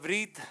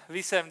Labrīt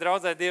visiem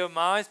draudzē Dieva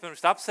mājas,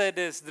 pirms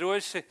apsēdies,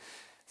 droši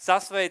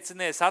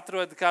sasveicinies,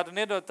 atrodi kādu un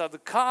iedod tādu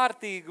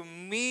kārtīgu,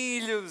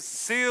 mīļu,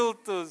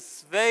 siltu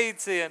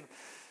sveicienu.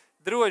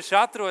 Droši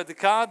atrodi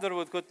kādu,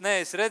 varbūt, ko tu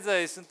neesi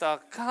redzējis, un tā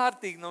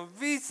kārtīgi no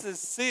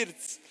visas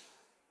sirds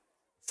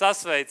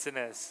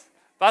sasveicinies.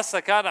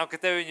 Pasaka kādam, ka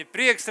tev viņa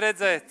prieks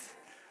redzēt,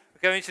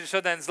 ka viņš ir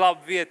šodien uz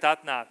labu vietu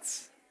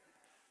atnācis.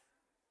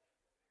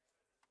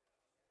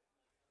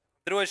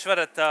 Droši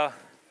varat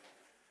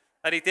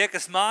arī tie,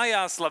 kas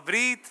mājās,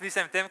 labrīt,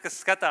 visiem tiem, kas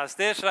skatās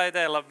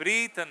tiešraidē,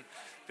 labrīt, un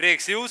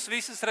prieks jūs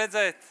visus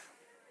redzēt.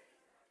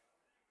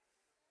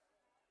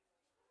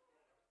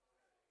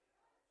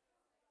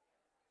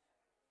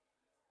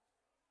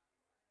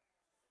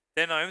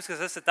 Tie no jums,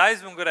 kas esat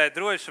aizmugurē,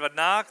 droši var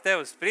nākt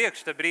tev uz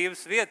priekšu, te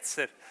brīvas vietas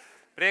ir.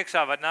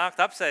 Priekšā var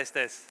nākt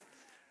apsēsties.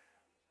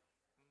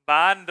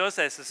 Bērni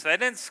dosies uz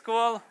svētdienas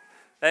skolu,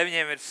 te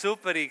viņiem ir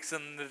superīgs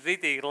un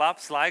ritīgi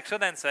labs laiks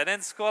šodien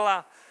svētdienas skolā.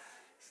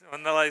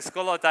 Un lai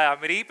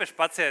skolotājām ir īpaši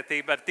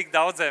pacietība ar tik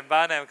daudziem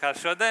bērniem kā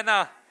šodienā.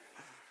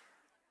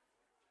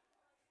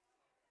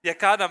 Ja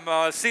kādam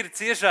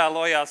sirds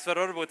iežēlojās,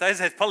 varbūt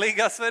aiziet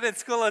palīgā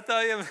svētdienas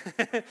skolotājiem.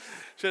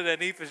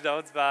 Šodien īpaši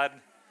daudz bērni.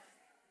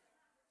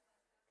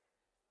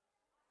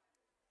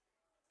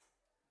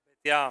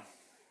 Bet jā.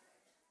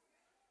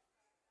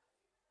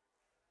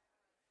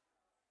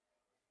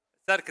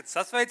 Ceru, ka tu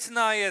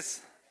sasveicinājies.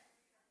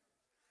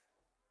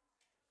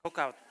 Kaut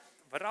kā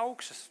var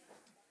augšas.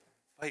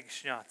 Baigi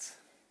šņāts.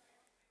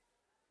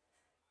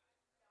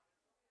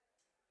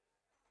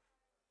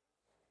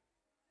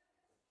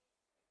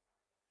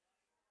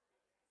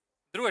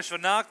 Droši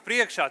var nākt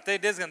priekšā. Te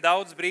ir diezgan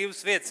daudz brīvas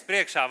vietas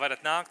priekšā.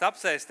 Varat nākt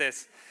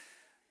apsēsties.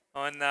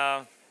 Un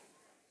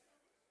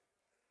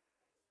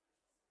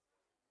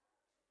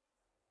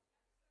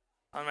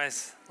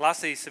mēs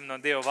lasīsim no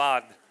Dieva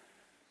vārda.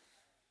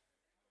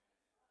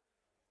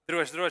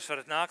 Droši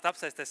varat nākt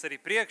apsēsties arī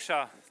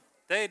priekšā.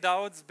 Te ir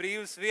daudz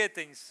brīvas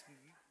vietiņas.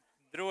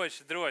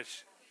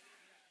 Droši.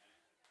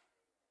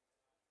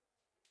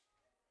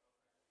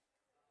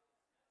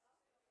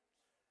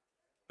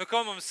 Nu,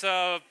 ko mums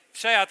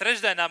šajā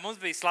trešdienā mums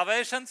bija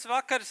slavēšanas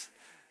vakars.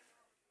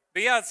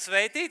 Bijāt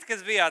sveitīti,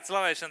 kas bijāt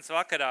slavēšanas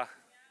vakarā?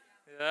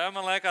 Jā,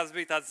 man liekas,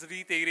 bija tāds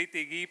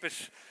rītīgi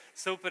īpaši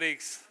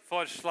superīgs,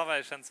 foršs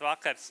slavēšanas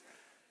vakars.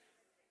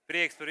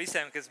 Prieks par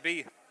visiem, kas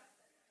bija.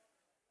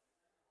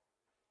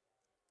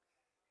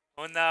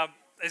 Un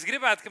es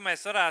gribētu, ka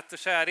mēs varētu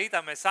šajā rītā,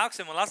 mēs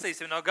sāksim un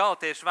lasīsim no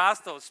Galatiešu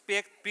vēstules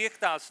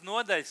 5.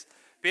 nodaļas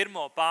 1.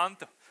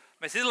 pantu.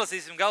 Mēs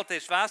izlasīsim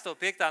Galatiešu vēstuli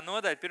 5.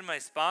 nodaļa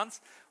 1.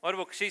 pants.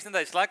 Varbūt, ka šīs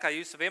nedēļas laikā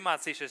jūs esat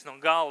iemācījušies no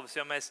galvas,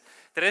 jo mēs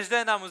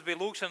trešdienā mums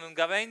bija lūkšana un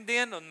gaveņu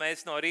diena, un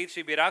mēs no rīta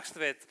šī bija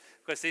rakstvieta,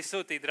 ko es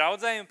izsūtīju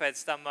draudzēji, un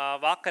pēc tam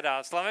vakarā,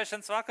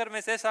 slavēšanas vakarā,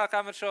 mēs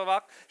iesākām ar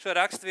šo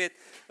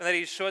rakstvietu, un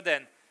arī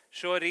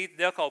šo rītu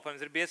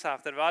dievkalpojums ir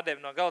iesākt ar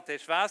vārdiem no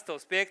Galatiešu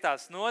vēstules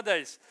 5.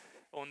 nodaļas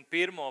un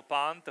 1.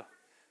 pantu.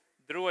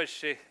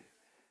 Droši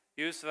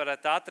jūs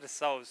varat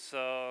atrast savus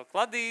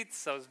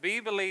kladītes, savus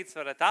bībelītes,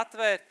 varat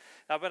atvērt.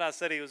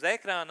 Tāpēc arī uz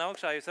ekrāna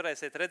augšā jūs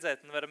varēsiet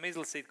redzēt un varam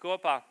izlasīt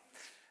kopā.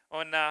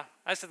 Un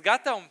esat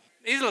gatavi?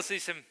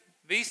 Izlasīsim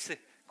visi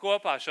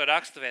kopā šo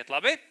raksturvietu,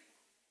 labi?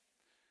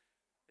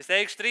 Es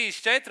teikšu 3,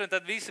 4 un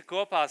tad visi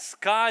kopā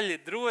skaļi,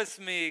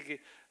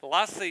 drosmīgi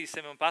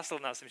lasīsim un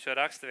pasludināsim šo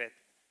raksturvietu.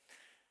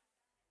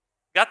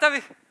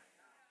 Gatavi?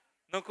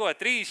 Nu ko,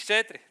 3,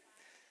 4.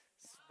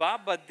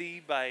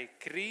 Pabadībai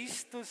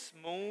Kristus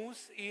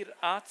mūs ir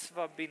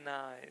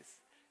atsvabinājis.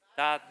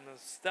 Tad nu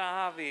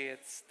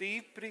stāviet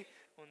stipri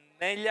un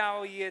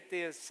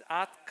neļaujieties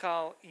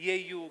atkal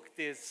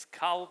iejūgties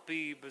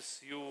kalpības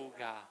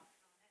jūgā.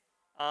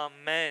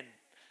 Amen.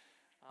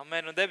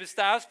 Amen. Un debes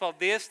Tēvs,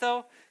 paldies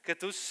Tev, ka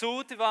Tu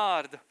sūti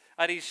vārdu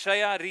arī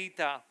šajā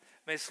rītā.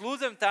 Mēs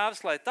lūdzam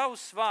Tēvs, lai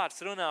Tavs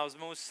vārds runā uz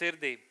mūsu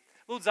sirdīm.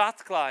 Lūdzu,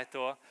 atklāj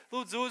to,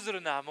 lūdzu,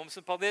 uzrunā mums,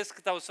 un paldies, ka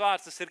Tavs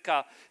vārds tas ir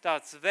kā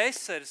tāds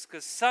vesers,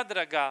 kas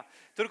sadragā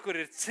tur, kur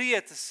ir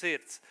cieta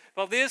sirds.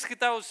 Paldies, ka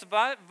Tavs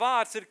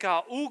vārds ir kā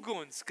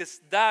uguns, kas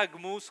deg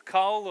mūsu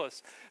kaulos.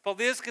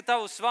 Paldies, ka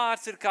Tavs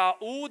vārds ir kā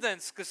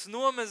ūdens, kas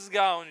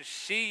nomazgā un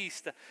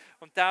šķīsta.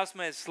 Un Tēvs,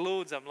 mēs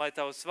lūdzam, lai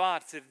Tavs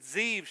vārds ir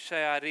dzīves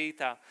šajā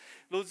rītā.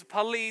 Lūdzu,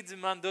 palīdzi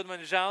man, dod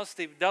man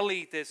žēlstību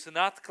dalīties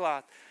un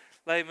atklāt,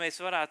 lai mēs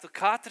varētu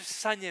katrs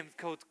saņemt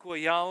kaut ko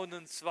jaunu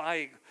un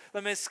svaigu,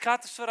 lai mēs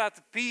katrs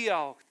varētu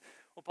pieaugt.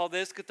 Un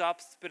paldies, ka Tu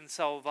apstiprini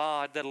savu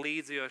vārdu ar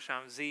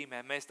līdzijošām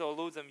zīmēm. Mēs to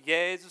lūdzam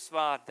Jēzus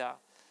vārdā.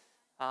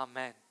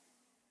 Amen.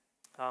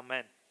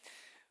 Amen.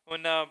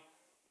 Un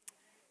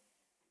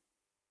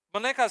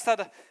man liekas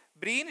tāda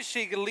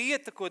brīnišķīga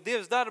lieta, ko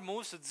Dievs dara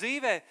mūsu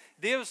dzīvē.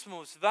 Dievs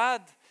mūs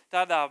ved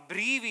tādā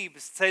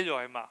brīvības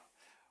ceļojumā.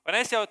 Un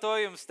es jau to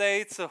jums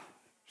teicu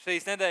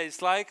šīs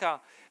nedēļas laikā,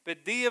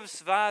 bet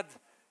Dievs ved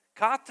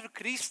katru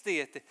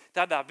kristieti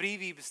tādā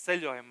brīvības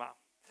ceļojumā.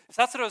 Es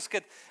atceros, ka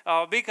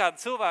bija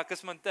kāda cilvēka,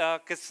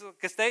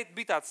 kas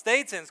bija tāds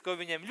teiciens, ko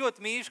viņiem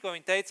ļoti mīļš, ko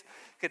viņi teica,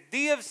 ka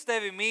Dievs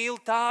tevi mīl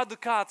tādu,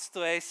 kāds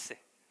tu esi.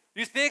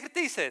 Jūs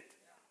piekritīsiet?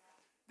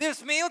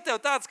 Dievs mīl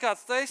tev tāds,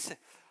 kāds tu esi.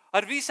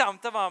 Ar visām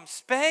tavām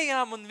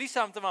spējām un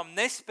visām tavām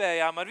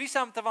nespējām, ar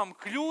visām tavām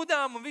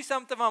kļūdām un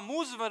visām tavām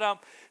uzvarām.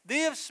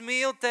 Dievs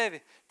mīl tevi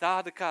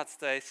tāda, kāds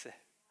tu esi.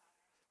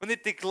 Un ir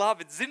tik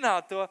labi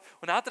zināt to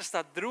un atrast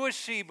tādu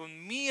drošību un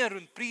mieru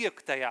un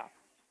prieku tajā.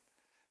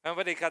 Man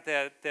patīk, kā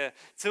tie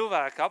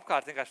cilvēki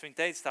apkārt, vienkārši viņi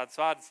teica tādas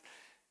vārdas.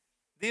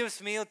 Dievs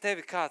mīl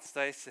tevi, kāds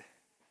tu esi.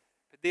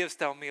 Bet Dievs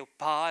tev mīl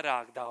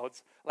pārāk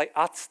daudz, lai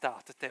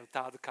atstātu tevi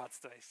tādu, kāds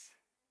tu esi.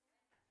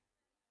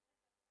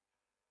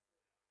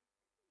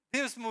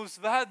 Dievs mūs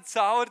ved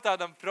cauri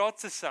tādam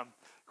procesam,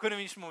 kuru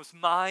viņš mūs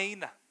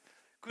maina,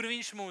 kuru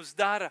viņš mūs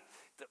dara.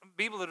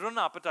 Bībele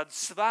runā par tādu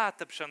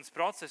svētapšanas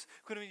procesu,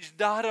 kuru viņš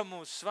dara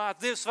mūs svēt.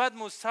 Dievs ved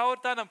mūs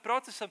cauri tādam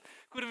procesam,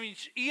 kuru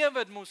viņš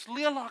ieved mūs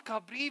lielākā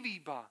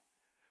brīvībā.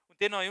 Un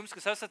tie no jums,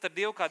 kas esat ar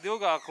Dievu kādu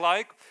ilgāku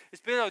laiku,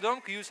 es pieļauju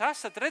domu, ka jūs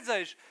esat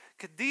redzējuši,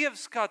 ka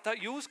Dievs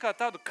jūs kā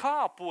tādu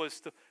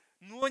kāpostu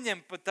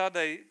noņem pa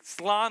tādai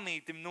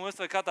slānītim nost,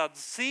 vai kā tādu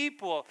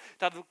sīpolu,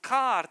 tādu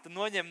kārtu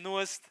noņem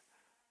nost.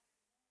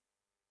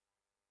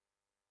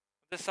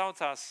 Tas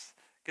saucās,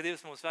 ka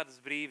Dievs mūs ved uz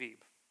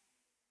brīvību.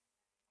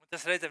 Un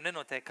tas reizēm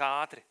nenotiek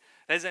ātri.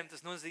 Reizēm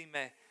tas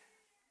nozīmē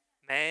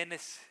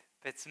mēnesi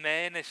pēc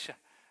mēneša.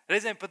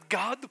 Reizēm pat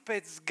gadu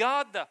pēc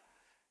gada.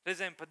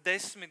 Reizēm pat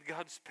 10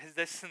 gadus pēc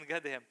 10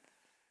 gadiem.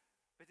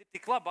 Bet ir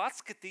tik labi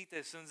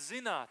atskatīties un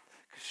zināt,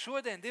 ka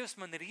šodien Dievs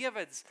man ir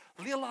ievedis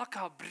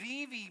lielākā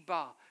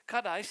brīvībā,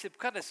 kādā es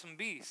jebkad esmu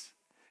bijis.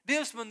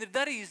 Dievs man ir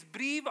darījis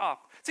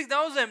brīvāku. Cik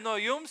daudziem no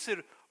jums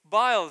ir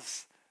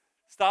bailes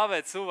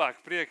stāvēt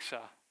cilvēku priekšā?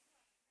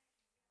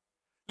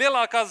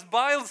 Lielākās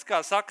bailes, kā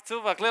saka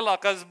cilvēki,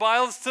 lielākās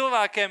bailes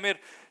cilvēkiem ir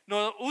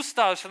no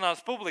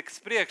uzstāšanās publikas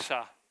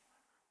priekšā.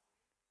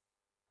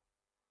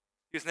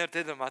 Jūs nevarat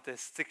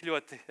iedomāties, cik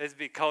ļoti es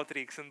biju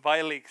kautrīgs un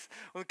bailīgs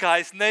un kā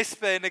es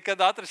nespēju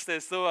nekad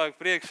atrasties cilvēku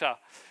priekšā.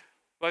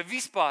 Vai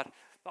vispār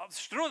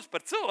struns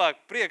par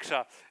cilvēku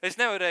priekšā.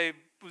 Es nevarēju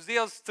uz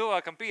ielas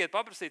cilvēkam pieiet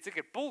paprasīt, cik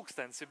ir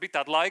pulkstens.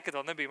 Bija tāda laika,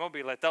 kad vēl nebija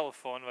mobilē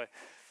telefoni vai...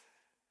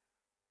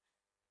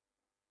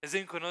 Es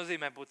zinu, ko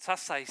nozīmē būt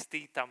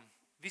sasaistītam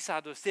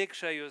visādos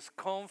iekšējos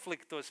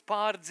konfliktos,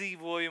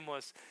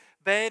 pārdzīvojumos,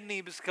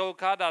 bērnības kaut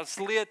kādās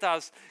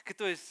lietās, ka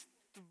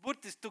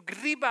tu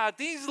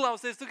gribētu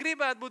izlausties, tu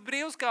gribētu būt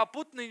brīvs kā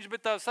putniņš,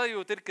 bet tā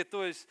sajūta ir, ka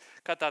tu esi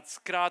kā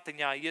tāds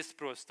krātiņā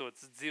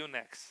iesprostots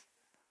dzīvnieks.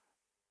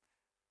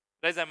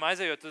 Reizēm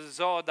aizejot uz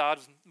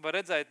zoodārzu,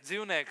 var redzēt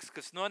dzīvnieks,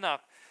 kas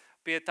nonāk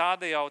pie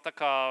tāda jau tā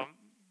kā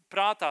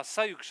prātā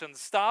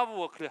sajukšanas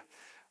stāvokļa.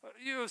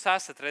 Jūs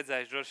esat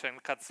redzējuši droši vien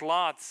kāds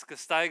lācis,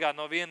 kas staigā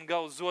no viena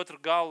gala uz otru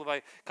galu,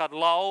 vai kāda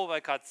lauva, vai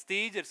kāds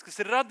tīģeris,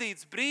 kas ir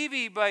radīts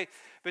brīvībai,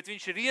 bet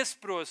viņš ir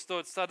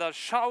iesprostots tādā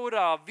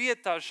šaurā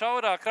vietā,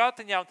 šaurā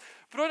krātiņā.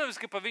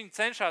 Protams, ka pa viņu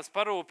cenšas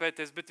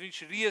parūpēties, bet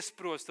viņš ir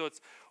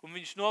iesprostots, un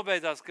viņš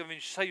nobeidzās, ka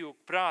viņš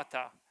sajūg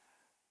prātā.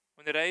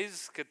 Un ir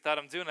reizes, kad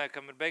tādam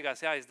dzīvniekam ir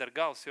beigās jāizdara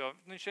gals, jo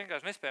viņš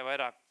vienkārši nespēja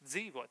vairāk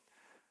dzīvot.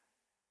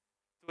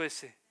 Tu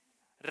esi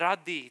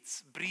radīts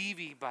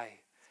brīvībai.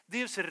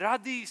 Dievs ir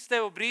radījis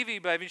tev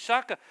brīvībai. Viņš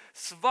saka,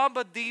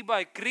 svabadībai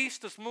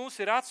Kristus mūs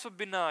ir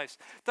atsvabinājis.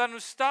 Tā nu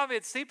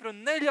stāviet stipri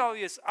un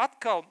neļaujies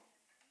atkal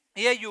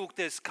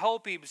iejūgties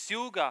kalpības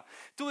jūgā.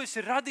 Tu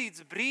esi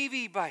radīts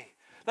brīvībai.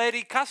 Lai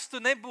arī kas tu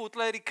nebūtu,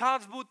 lai arī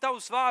kāds būtu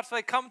tavs vārds,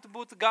 vai kam tu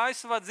būtu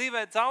gājis savā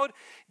dzīvē cauri,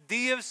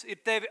 Dievs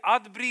ir tevi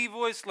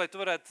atbrīvojis, lai tu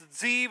varētu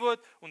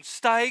dzīvot un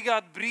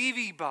staigāt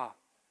brīvībā.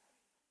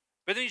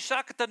 Bet viņš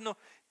saka, tad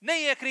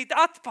neiekrīt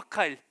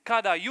atpakaļ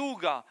kādā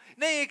jūgā,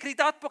 neiekrīt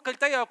atpakaļ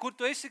tajā, kur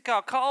tu esi kā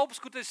kalps,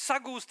 kur tu esi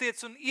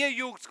sagūstiets un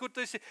iejūgts, kur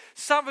tu esi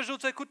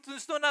savažots, vai kur tu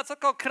esi nonācis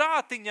atkal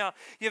krātiņā.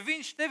 Ja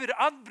viņš tevi ir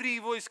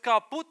atbrīvojis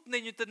kā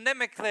putniņu, tad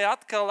nemeklē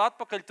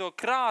atpakaļ to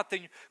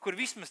krātiņu, kur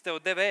vismaz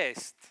tev deva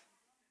ēst.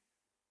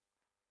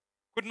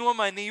 Kur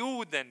nomainīja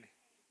ūdeni.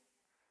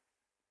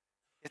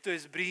 Ja tu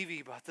esi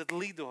brīvībā, tad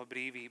lido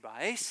brīvībā.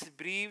 Esi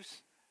brīvs.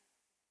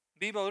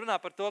 Bībele runā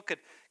par to, ka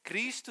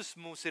Kristus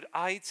mūs ir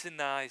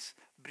aicinājis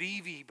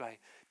brīvībai.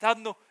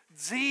 Tad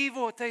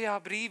dzīvo tajā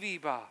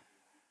brīvībā.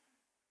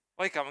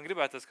 Vai kā man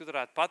gribētos, ka tu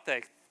varētu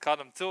pateikt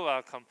kādam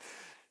cilvēkam,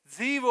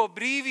 dzīvo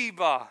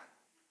brīvībā.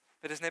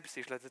 Bet es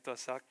neprasīšu, lai tu to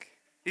saki.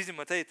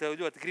 Izņemot tev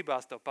ļoti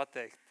gribās to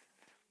pateikt.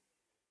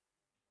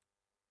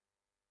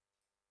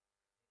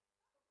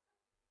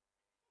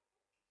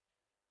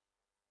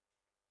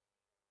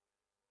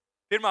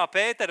 Pirmā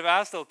Pētera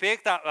vēstule,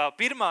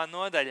 1.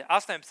 nodaļa,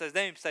 18.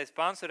 19.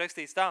 pants ir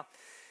rakstīts tā.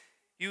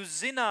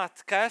 Jūs zināt,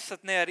 ka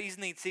esat ne ar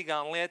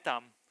iznīcīgām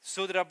lietām,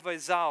 sudrabu vai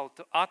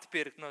zeltu,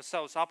 atpirkt no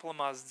savas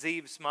aplamās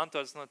dzīves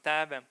mantotas no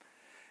tēviem,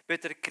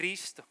 bet ar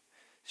Kristu,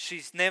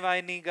 šīs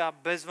nevainīgā,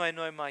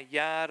 bezvainojumā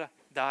jēra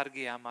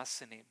dārgajām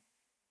asinīm.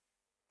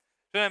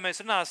 Šodien mēs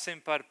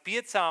runāsim par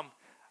 5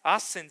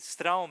 asins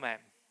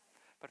straumēm.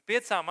 Par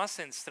 5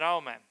 asins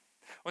straumēm.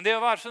 Un Dieva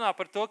vārds runā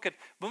par to, ka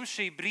mums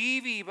šī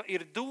brīvība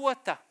ir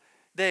dota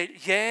dēļ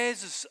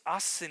Jēzus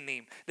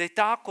asinīm, dēļ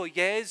tā, ko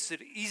Jēzus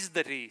ir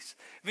izdarījis.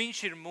 Viņš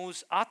ir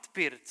mūs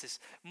atpircis.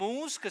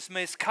 Mūs, kas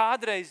mēs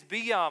kādreiz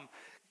bijām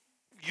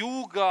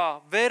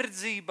jūgā,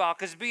 verdzībā,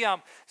 kas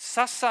bijām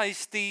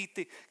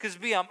sasaistīti, kas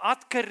bijām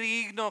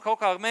atkarīgi no kaut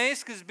kā,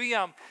 mēs, kas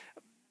bijām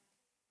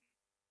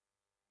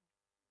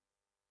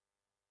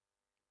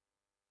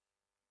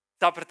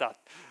sapratāt.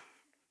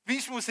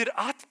 Viņš mūs ir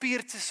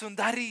atpircis un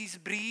darījis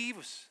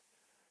brīvus,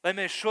 lai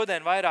mēs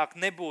šodien vairāk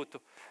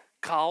nebūtu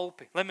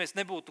kalpi, lai mēs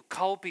nebūtu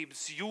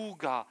kalpības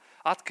jūgā,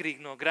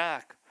 atkarīgi no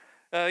grēka.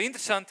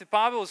 Interesanti,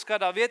 Pāvils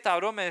kādā vietā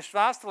Romiešu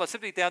vēstulē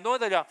 7.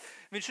 nodaļā,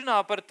 viņš runā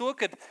par to,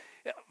 ka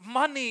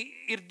manī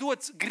ir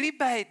dots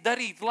gribēt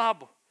darīt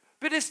labu,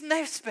 bet es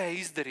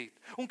nespēju izdarīt.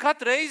 Un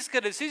katru reizi,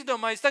 kad es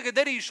izdomāju, es tagad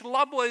darīšu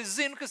labo, es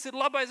zinu, kas ir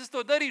labais, es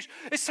to darīšu,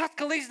 es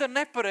atkal izdaru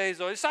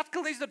nepareizo, es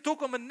atkal izdaru to,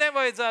 ko man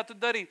nevajadzētu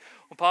darīt.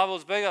 Un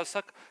Pāvils beigās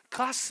saka,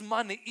 kas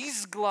mani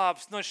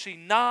izglābs no šī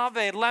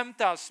nāvē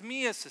lemtās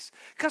miesas?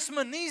 Kas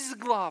man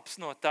izglābs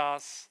no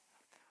tās?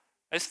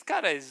 Es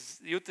kādreiz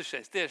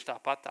jutušies tieši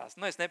tāpatās.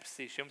 Es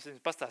neprasīšu jums, es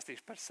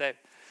pastāstīšu par sevi.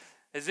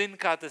 Es zinu,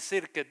 kā tas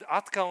ir, kad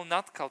atkal un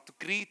atkal tu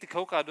krīti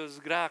kaut kādos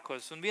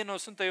grēkos un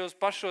vienos un tajos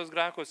pašos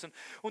grēkos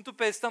un tu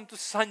pēc tam tu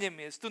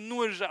saņemies, tu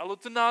nožēlo,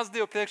 tu nāc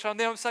Dievu priekšā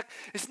un Dievam saka,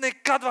 es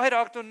nekad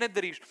vairāk to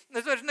nedarīšu.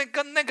 Es vairs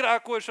nekad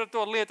negrēkošu ar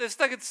to lietu. Es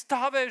tagad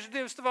stāvēšu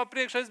Dievs tavā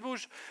priekšā, es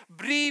būšu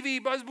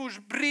brīvībā, es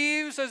būšu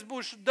brīvs, es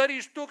būšu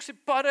darīšu to, kas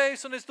ir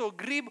pareizs un es to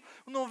gribu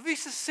un no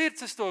visas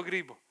sirds es to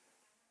gribu.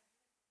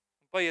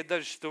 Paiet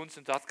dažas stundas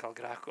un tu atkal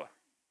grēko.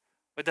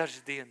 Vai dažas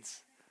dienas.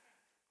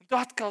 Un tu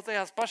atkal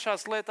tajās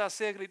pašās lietās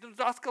iekrīt. Un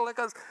tu atkal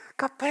liekas,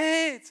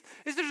 kāpēc?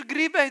 Es taču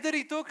gribēju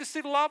darīt to, kas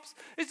ir labs.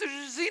 Es taču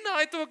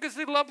zināju to, kas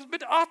ir labs,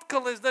 bet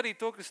atkal es darīju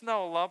to, kas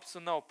nav labs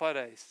un nav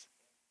pareizs.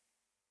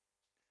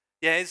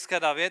 Jēzus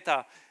kādā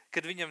vietā,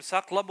 kad viņam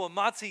saka, labo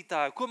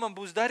mācītāju, ko man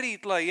būs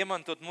darīt, lai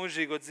iemantot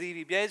mūžīgo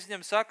dzīvību? Jēzus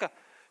viņam saka,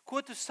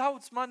 ko tu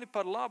sauc mani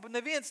par labu?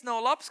 Neviens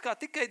nav labs kā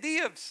tikai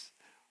Dievs.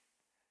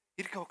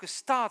 Ir kaut kas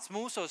tāds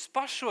mūsos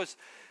pašos,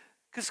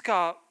 kas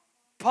kā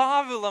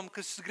Pāvilam,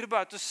 kas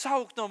gribētu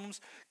saukt no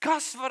mums,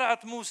 kas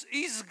varētu mūs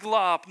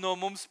izglābt no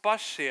mums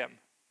pašiem.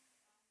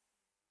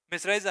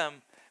 Mēs reizēm,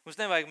 mums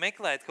nevajag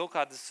meklēt kaut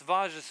kādas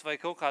važas vai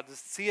kaut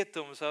kādas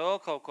cietumus vai vēl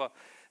kaut ko.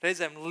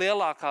 Reizēm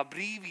lielākā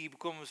brīvība,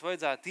 ko mums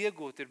vajadzētu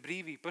iegūt, ir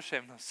brīvība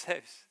pašiem no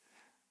sevis.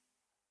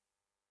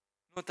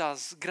 No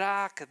tās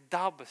grēka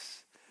dabas,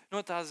 no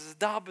tās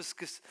dabas,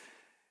 kas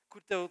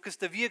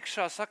tev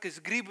iekšā saka,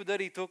 es gribu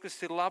darīt to, kas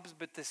ir labs,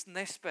 bet es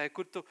nespēju,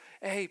 kur tu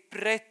ej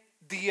pret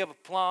Dieva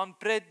plānu,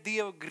 pret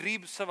Dieva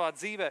gribu savā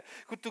dzīvē,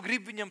 kur tu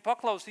gribi viņam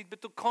paklausīt, bet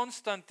tu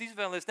konstanti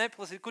izvēlies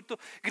neplasīt, kur tu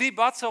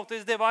gribi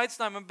atsaukties Dieva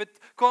aicinājumam, bet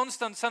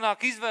konstanti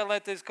sanāk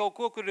izvēlēties kaut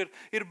ko, kur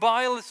ir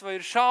bailes vai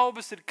ir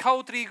šaubas, ir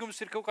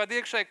kautrīgums, ir kaut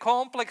kāda iekšēja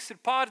kompleks,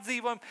 ir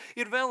pārdzīvojumi,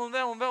 ir vēl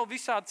un vēl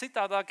visādi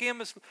citādāk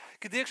iemesli,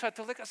 kad iekšā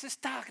tev liekas, es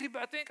tā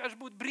gribētu vienkārši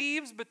būt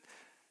brīvs, bet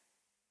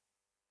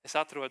es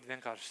atrodu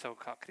vienkārši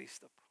sev kā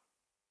Kristapu.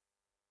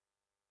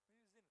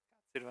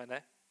 Ir vai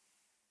ne?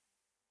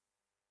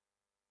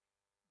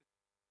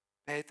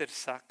 Pēters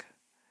saka,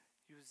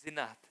 jūs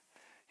zināt,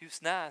 jūs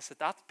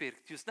neesat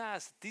atpirkti, jūs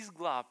neesat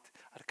izglābti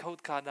ar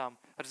kaut kādām,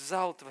 ar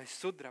zelta vai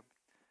sudrabu,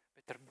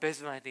 bet ar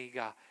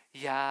bezvainīgā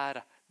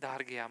jēra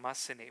dārgajām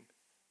asinīm.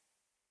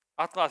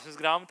 Atklāsmes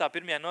grāmatā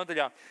 1.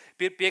 nodaļā,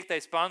 5.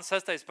 pants,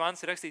 6.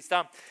 pants ir rakstīts tā,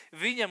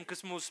 viņam,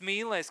 kas mūs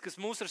mīlēs, kas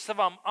mūs ar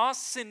savām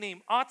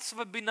asinīm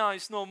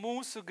atsvabinājis no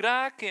mūsu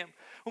grēkiem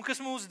un kas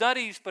mūs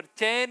darījis par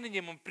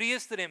ķēniņiem un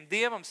priesteriem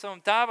Dievam,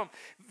 savam tēvam,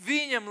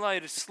 viņam, lai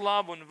ir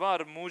slava un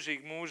vara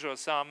mūžīgi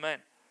mūžos,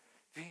 āmen.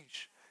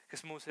 Viņš,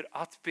 kas mūs ir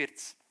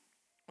atpirts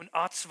un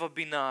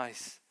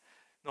atsvabinājis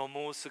no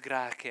mūsu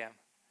grēkiem.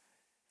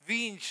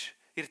 Viņš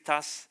ir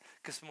tas,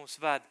 kas mūs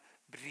ved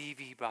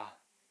brīvībā.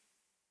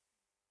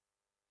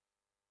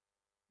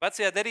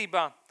 Vecajā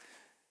derībā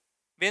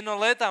viena no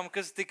lietām,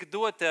 kas tika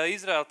dota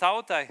Izraēla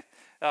tautai,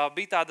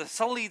 bija tāda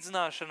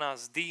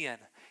salīdzināšanās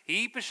diena.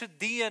 Īpaša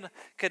diena,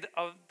 kad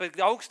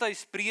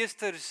augstais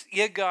priesteris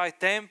iegāja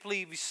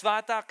templī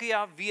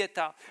visvētākajā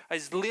vietā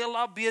aiz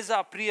lielā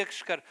biezā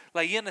priekškara,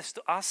 lai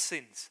ienestu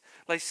asins,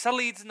 lai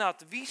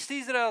salīdzinātu visu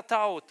Izraēla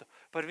tautu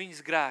par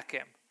viņas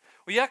grēkiem.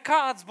 Un ja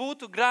kāds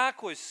būtu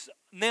grēkojis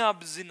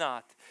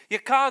neapzināti,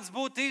 ja kāds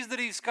būtu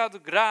izdarījis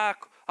kādu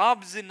grēku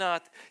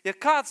apzināti, ja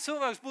kāds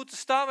cilvēks būtu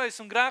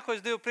stāvējis un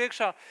grēkojis Dievu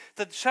priekšā,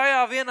 tad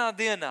šajā vienā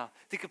dienā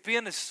tika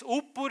pienests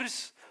upuris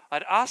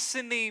ar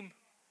asinīm,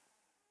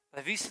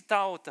 lai visa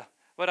tauta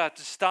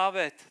varētu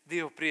stāvēt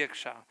Dievu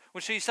priekšā.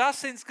 Un šīs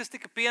asins, kas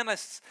tika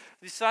pienests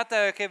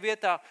visvētākajā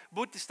vietā,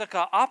 būtiski tā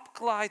kā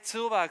apklāja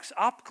cilvēks,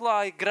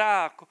 apklāja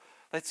grēku,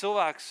 lai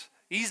cilvēks,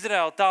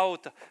 Izraēla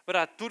tauta,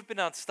 varētu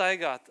turpināt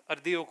staigāt ar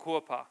Dievu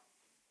kopā.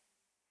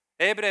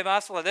 Ebreju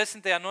vēstulē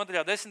 10.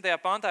 nodaļā, 10.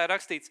 pantā ir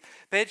rakstīts,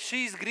 pēc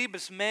šīs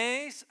gribas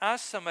mēs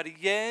esam ar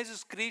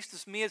Jēzus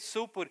Kristus miesas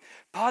upuri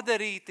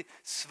padarīti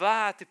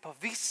svēti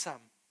pavisam.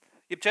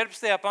 Jeb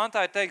 14.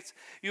 pantā ir teikts,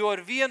 jo ar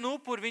vienu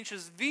upuri viņš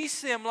uz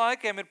visiem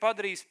laikiem ir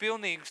padarījis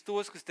pilnīgus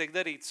tos, kas tiek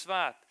darīti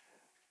svēti.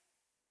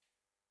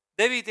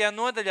 9.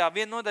 nodaļā,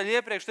 viena nodaļa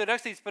iepriekš, tur ir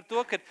rakstīts par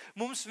to, ka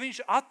mums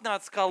viņš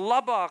atnāca kā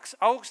labāks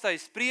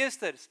augstais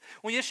priesteris.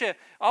 Un ja šie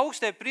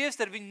augstie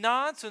priesteri, viņi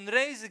nāca un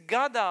reizi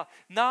gadā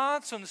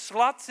nāca un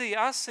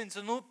slacīja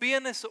asins un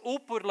pienesa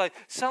upuri, lai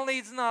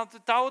salīdzinātu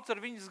tautu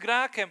ar viņas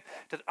grēkiem,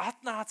 tad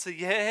atnāca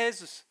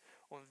Jēzus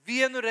un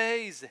vienu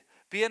reizi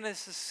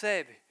pienesa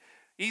sevi,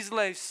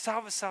 izlēja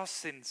savas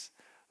asins,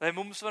 lai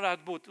mums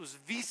varētu būt uz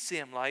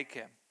visiem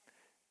laikiem.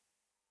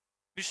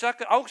 Viņš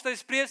saka,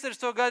 augstais priesteris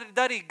to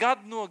darīja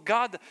gadu no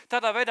gada,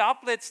 tādā veidā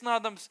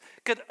apliecinādams,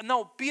 ka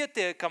nav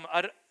pietiekama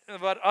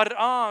ar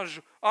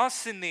āžu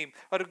asinīm,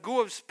 ar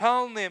govs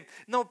pelniem,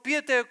 nav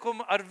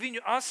pietiekama ar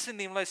viņu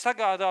asinīm, lai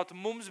sagādātu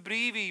mums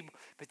brīvību,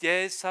 bet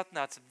Jēzus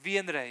atnāca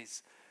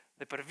vienreiz,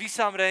 lai par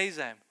visām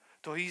reizēm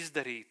to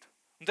izdarītu.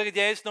 Un tagad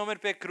Jēzus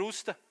nomira pie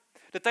krusta.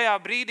 Tad tajā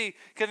brīdī,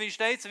 kad viņš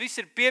teica, viss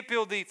ir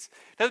piepildīts,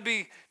 tad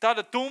bija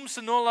tāda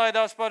tumsa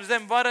nolaidās pār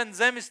zem, varena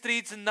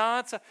zemestrīce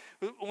nāca,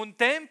 un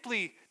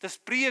templī tas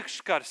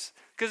priekškars,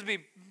 kas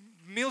bija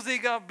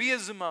milzīgā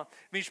biezumā,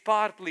 viņš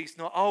pārplīst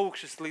no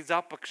augšas līdz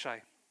apakšai.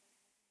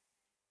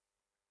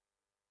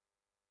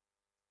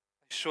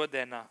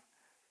 Šodienā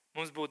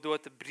mums būtu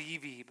dota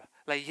brīvība,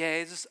 lai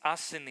Jēzus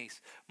asinīs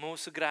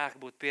mūsu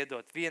grēku būtu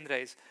piedot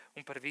vienreiz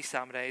un par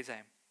visām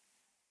reizēm.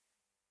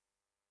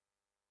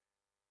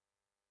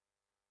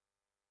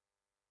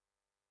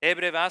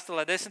 Ebreju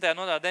vēstulē 10.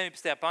 nodaļā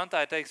 19.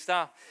 pantā ir teikts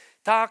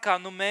tā kā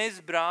mēs,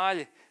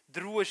 brāļi,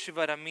 droši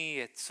varam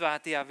iet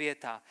svētajā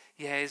vietā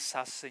Jēzus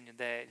asiņu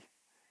dēļ.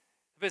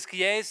 Tāpēc, ka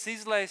Jēzus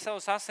izlēja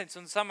savus asins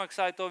un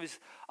samaksāja to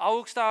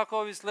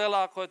visaugstāko,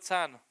 vislielāko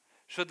cenu.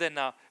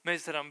 Šodienā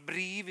mēs varam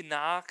brīvi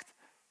nākt,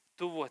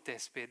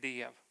 tuvoties pie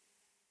Dieva.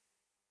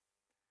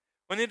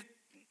 Un ir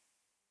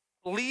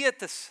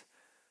lietas,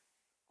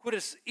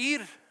 kuras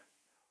ir,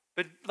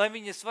 bet lai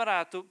viņas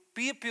varētu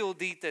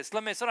piepildīties,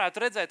 lai mēs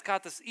varētu redzēt, kā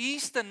tas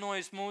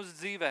īstenojas mūsu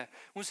dzīvē,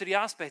 mums ir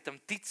jāspēj tam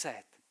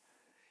ticēt.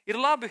 Ir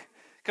labi,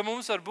 ka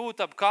mums var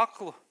būt ap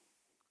kaklu,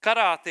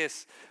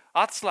 karāties,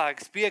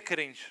 atslēgas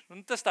piekariņš.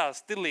 Un tas tā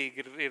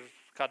stilīgi ir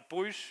kāda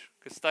puiša,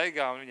 kas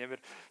staigā, un viņiem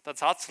ir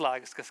tāds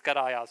atslēgas, kas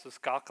karājās uz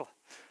kakla.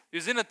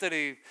 Jūs zināt,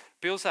 arī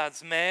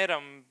pilsētas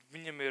mēram,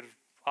 viņam ir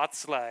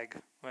atslēga,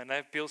 vai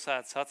ne?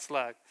 Pilsētas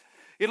atslēga.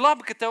 Ir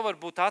labi, ka tev var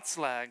būt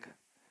atslēga.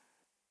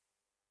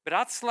 Bet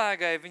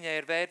atslēgai viņai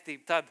ir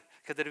vērtība tad,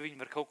 kad ar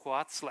viņu var kaut ko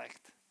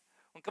atslēgt.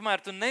 Un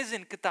kamēr tu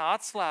nezini, ka tā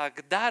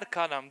atslēga der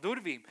kādām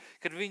durvīm,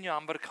 kad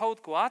viņām var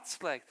kaut ko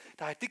atslēgt,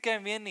 tā ir tikai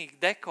vienīgi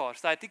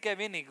dekors, tā ir tikai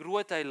vienīgi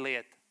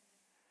rotaļlieta.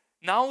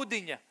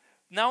 Naudiņa,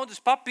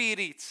 naudas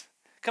papīrīts,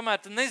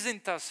 kamēr tu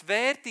nezini tās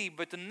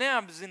vērtību, bet tu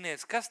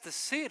neapzinies, kas tas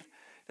ir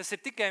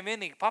tikai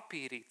vienīgi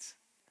papīrīts.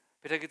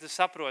 Bet tagad tu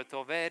saproti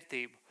to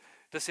vērtību,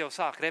 tas jau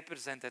sāk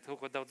reprezentēt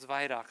kaut ko daudz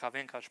vairāk kā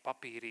vienkārši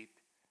papīrīti.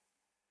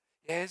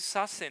 Jēzus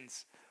asins,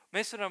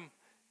 mēs varam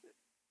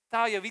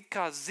tā jau it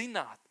kā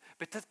zināt,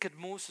 bet tad, kad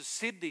mūsu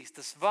sirdīs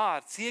tas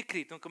vārds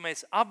iekrīt un ka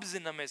mēs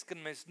apzināmies, kad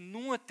mēs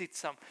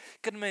noticam,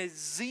 kad mēs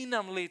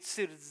zinām līdz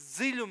sirds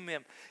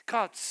dziļumiem,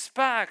 kāds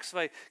spēks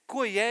vai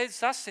ko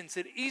Jēzus asins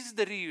ir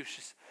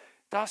izdarījušas,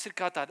 tās ir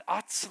kā tāda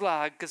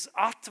atslēga, kas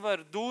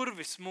atver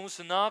durvis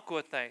mūsu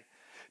nākotnē.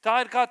 Tā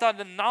ir kā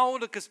tāda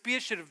nauda, kas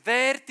piešķir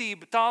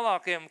vērtību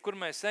tālākajam, kur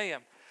mēs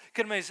ejam.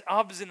 Kad mēs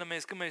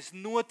apzināmies, ka mēs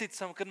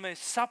noticam, kad mēs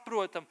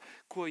saprotam,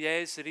 ko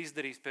Jēzus ir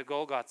izdarījis pie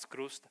Golgātas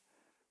krusta.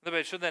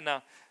 Tāpēc šodienā,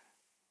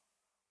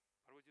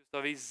 varbūt jūs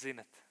to visu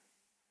zinat,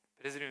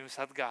 bet es gribu jums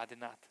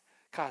atgādināt,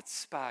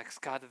 kāds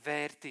spēks, kāda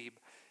vērtība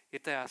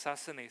ir tajās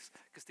asinīs,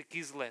 kas tika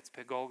izlietas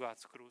pie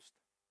Golgātas krusta.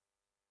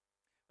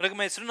 Un, kad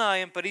mēs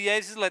runājam par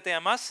Jēzus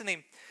izlietajām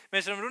asinīm,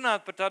 mēs varam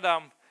runāt par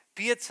tādām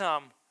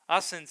 5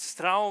 asins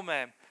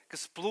straumēm,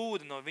 kas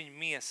plūda no viņa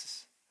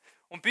miesas.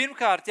 Un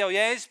pirmkārt, jau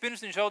Jēzus,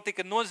 pirms viņš jau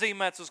tika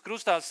nozīmēts uz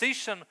krustā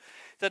sišanu,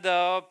 tad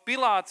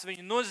Pilāts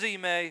viņu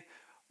nozīmēja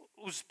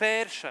uz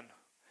pēršanu.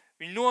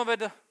 Viņu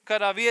noveda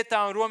kādā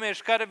vietā un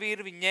romiešu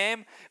karavīri viņu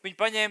ņēma, viņi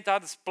paņēma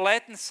tādas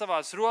pletnes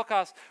savās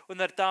rokās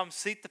un ar tām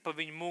sita pa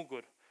viņu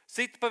muguru.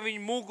 Sita pa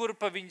viņu muguru,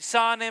 pa viņu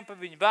sāniem, pa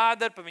viņu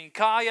vēderu, pa viņu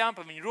kājām,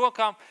 pa viņu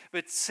rokām,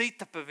 bet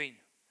sita pa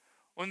viņu.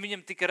 Un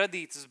viņam tika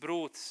radītas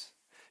brūces.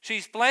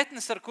 Šīs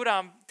pletnes, ar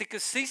kurām tika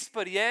sist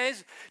par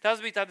Jēzu, tās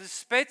bija tādas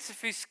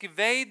specifiski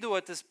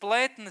veidotas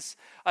pletnes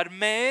ar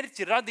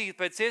mērķi radīt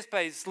pēc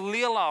iespējas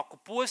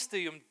lielāku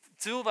postījumu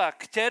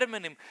cilvēku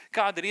ķermenim,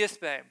 kāda ir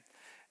iespējama.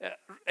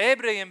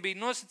 Ebrejiem bija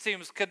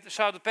nosacījums, ka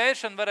šādu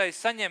pēršanu varēja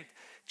saņemt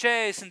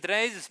 40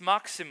 reizes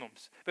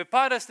maksimums, bet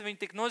parasti viņi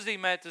tika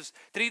nozīmēti uz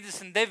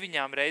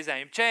 39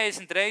 reizēm,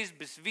 40 reizes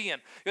bez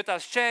vienu, jo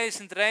tās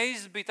 40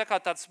 reizes bija tā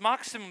kā tāds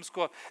maksimums,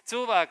 ko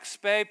cilvēks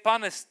spēja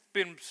panest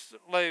pirms,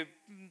 lai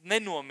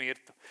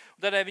nenomirtu.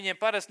 Un tādēļ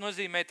viņiem parasti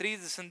nozīmē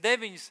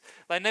 39,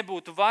 lai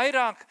nebūtu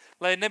vairāk,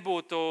 lai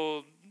nebūtu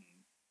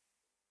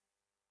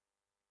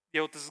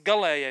jau tas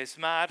galējais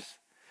mērs.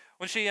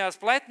 Un šajās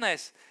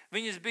pletnēs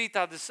viņas bija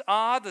tādas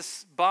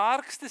ādas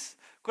bārkstes,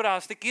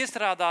 kurās tika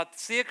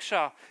iestrādātas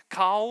iekšā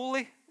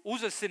kauli,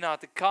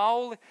 uzasināti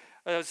kauli,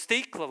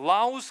 stikla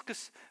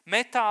lauskas,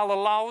 metāla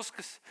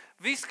lauskas,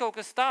 viss kaut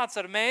kas tāds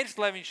ar mērķi,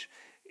 lai viņš,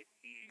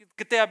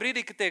 ka tajā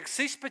brīdī, kad tiek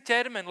sis pa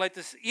ķermeni, lai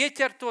tas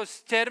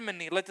ieķertos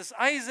ķermenī, lai tas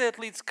aiziet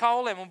līdz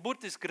kauliem un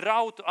burtiski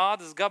rautu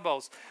ādas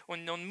gabals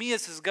un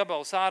miesas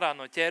gabals ārā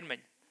no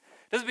ķermeņa.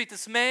 Tas bija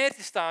tas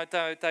mērķis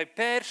tā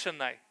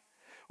pēršanai.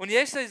 Un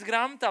Jesajas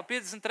grāmatā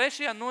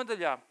 53.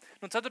 nodaļā,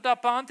 4.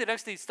 pānta ir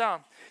rakstīts tā,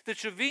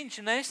 taču viņš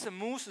nesa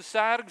mūsu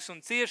sērgus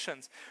un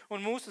ciešanas, un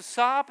mūsu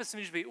sāpes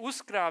viņš bija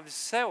uzkrāvis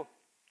sev,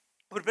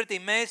 kur pretī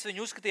mēs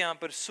viņu uzskatījām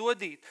par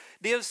sodītu,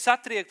 Dievs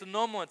satriektu un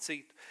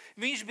nomocītu.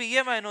 Viņš bija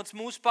ievainots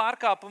mūsu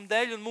pārkāpumu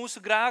dēļ un mūsu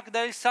grēku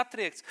dēļ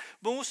satriekts.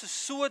 Mūsu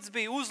sods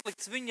bija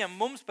uzlikts viņam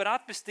mums par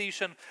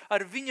atpestīšanu.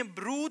 Ar viņa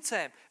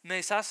brūcēm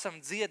mēs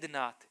esam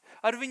dziedināti.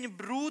 Ar viņa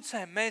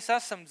brūcēm mēs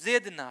esam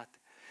dziedināti.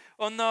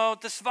 Un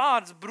tas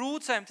vārds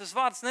brūcēm, tas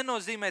vārds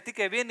nenozīmē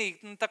tikai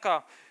vienīgi,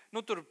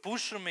 tur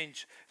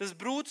pušumiņš. Tas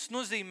brūcis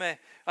nozīmē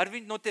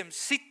no tiem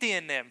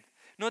sitieniem,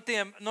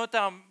 no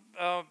tām,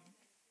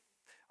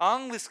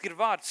 angliski ir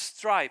vārds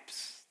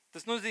stripes.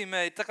 Tas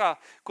nozīmē,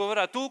 ko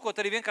varētu tulkot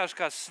arī vienkārši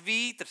kā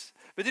svītras.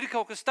 Bet ir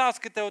kaut kas tāds,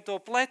 ka tev to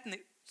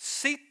pletni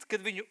sit, kad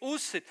viņu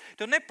uzsit.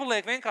 Tev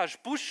nepaliek vienkārši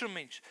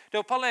pušumiņš.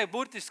 Tev paliek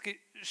burtiski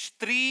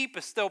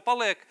strīpes, tev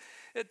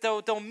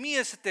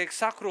miesa tiek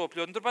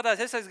sakropļot. Un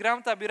turpatās Jesajas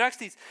grāmatā bija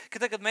rakstīts, ka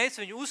tad, kad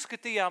mēs viņu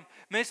uzskatījām,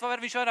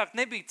 viņš vairāk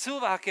nebija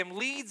cilvēkiem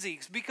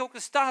līdzīgs. Bija kaut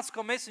kas tāds,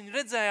 ko mēs viņu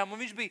redzējām,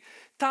 un viņš bija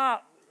tā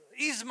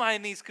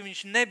izmainīts, ka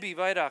viņš nebija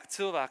vairāk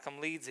cilvēkam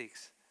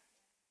līdzīgs.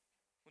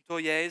 Un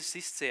to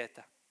Jēzus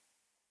izcieta,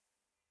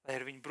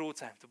 lai ar viņu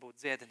brūcēm tu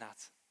būtu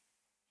dziedināts.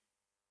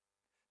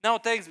 Nav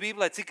teikts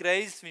Bībelē, cik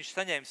reizes viņš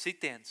saņēma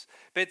sitienus.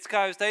 Pēc,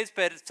 kā jūs teicat,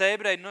 pēc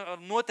ebreju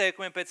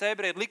noteikumiem, pēc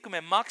ebreju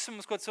likumiem,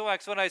 maksimums, ko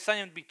cilvēks varēja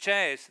saņemt, bija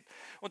 40.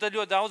 Un tad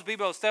ļoti daudz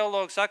Bībeles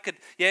teologi saka,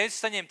 ka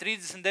Jēzus saņēma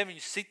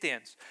 39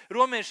 sitienus.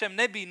 Romiešiem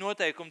nebija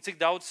noteikumi,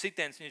 cik daudz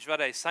sitienus viņš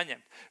varēja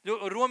saņemt.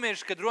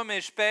 Kad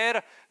romieši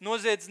pēra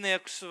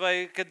noziedzniekus vai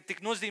kad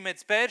tik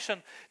nozīmēts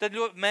pēršana, tad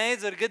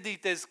mēdz var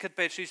gadīties, kad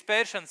pēc šīs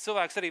pēršanas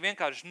cilvēks arī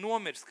vienkārši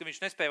nomirst, ka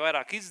viņš nespēja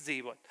vairāk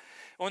izdzīvot.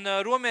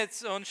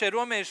 Un šie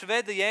romieši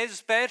veda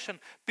Jēzus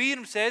pēršanu,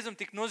 pirms Jēzum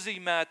tika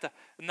nozīmēta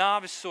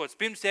nāves sods,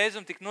 pirms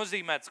Jēzum tika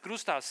nozīmēts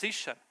krustā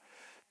sišana.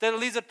 Tad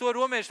līdz ar to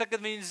romieši,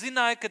 kad viņi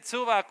zināja, ka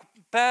cilvēku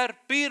pēr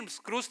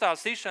pirms krustā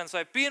sišanas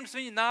vai pirms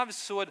viņa nāves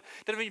soda,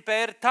 tad viņi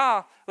pēra tā,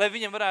 lai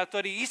viņam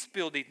varētu arī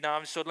izpildīt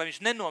nāves sodu, lai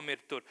viņš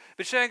nenomirtu tur.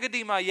 Bet šajā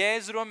gadījumā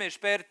Jēzus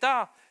romieši pēra tā,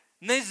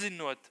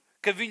 nezinot,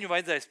 ka viņu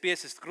vajadzēs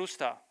piesist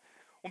krustā.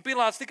 Un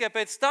Pilāts tikai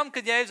pēc tam,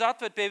 kad Jēzus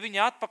atved pie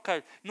viņa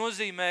atpakaļ,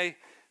 nozīmēja,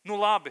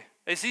 labi,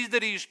 es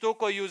izdarīšu to,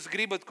 ko jūs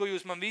gribat, ko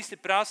jūs man visi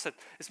prasat.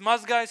 Es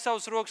mazgāju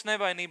savus rokas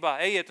nevainībā,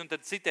 ejiet un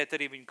tad citiet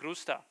arī viņu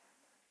krustā.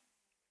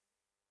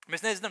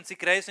 Mēs nezinām,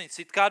 cik reizes viņi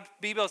cita. Kādu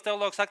Bībeles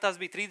teologu saka, tās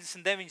bija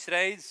 39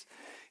 reizes.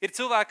 Ir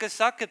cilvēki, kas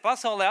saka, ka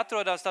pasaulē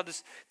atrodas tādas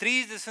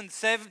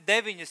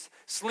 39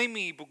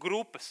 slimību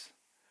grupas.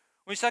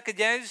 Un viņi saka, ka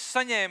Jēzus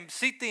saņēma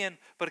sitienu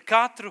par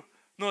katru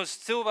no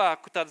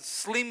cilvēku tādas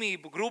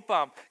slimību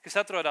grupām, kas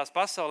atrodas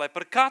pasaulē.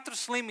 Par katru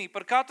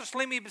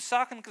slimības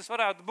sakni, kas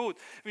varētu būt,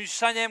 viņš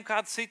saņēma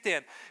kādu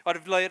sitienu.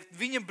 Lai ar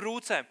viņa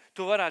brūcēm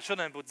tu varētu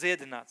šodien būt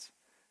dziedināts.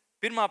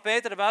 1.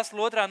 Pētera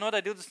vēstule 2.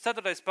 nodaļa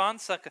 24.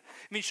 pants saka,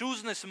 viņš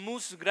uznesa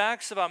mūsu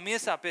grēku savā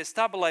miesā pie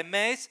staba, lai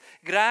mēs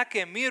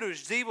grēkiem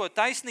miruši dzīvot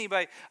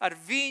taisnībai, ar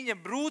viņa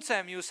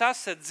brūcēm jūs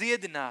esat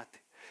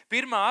dziedināti.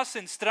 Pirmā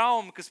asins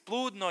straume, kas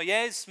plūda no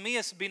Jēzus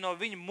miesas, bija no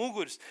viņa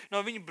muguras,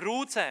 no viņa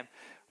brūcēm,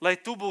 lai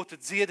tu būtu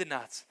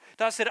dziedināts.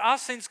 Tās ir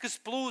asins, kas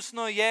plūs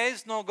no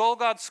Jēzus, no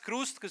Golgātas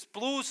krusta, kas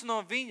plūs no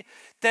viņa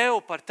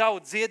tev par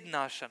tavu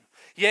dziedināšanu.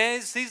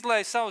 Jēzus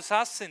izlēja savus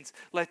asins,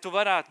 lai tu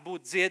varētu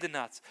būt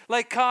dziedināts.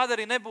 Lai kāda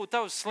arī nebūtu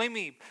tavu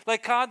slimība, lai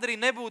kāda arī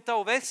nebūtu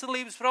tavu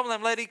veselības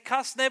problēma, lai arī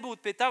kas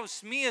nebūtu pie tavas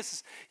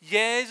miesas,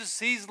 Jēzus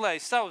izlēja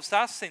savus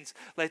asins,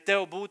 lai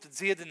tev būtu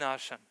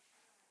dziedināšana.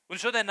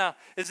 Un šodienā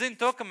es zinu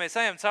to, ka mēs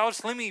ejam cauri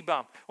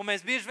slimībām, un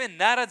mēs bieži vien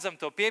neredzam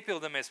to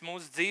piepildamies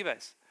mūsu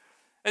dzīvēs.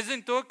 Es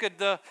zinu to, ka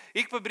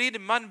ik pa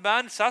brīdim mani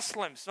bērni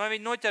saslims, vai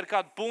viņi noķer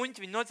kādu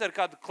puņķi, viņi noķer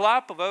kādu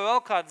klapu vai vēl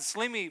kādu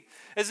slimību.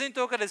 Es zinu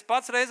to, ka es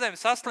pats reizēm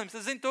saslimst.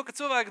 Es zinu to, ka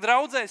cilvēki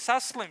draudzē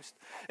saslimst.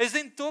 Es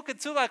zinu to, ka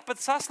cilvēki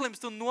pat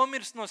saslimst un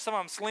nomirst no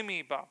savām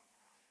slimībām.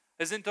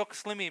 Es zinu to, ka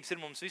slimības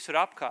ir mums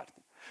visur apkārt.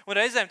 Un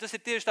reizēm tas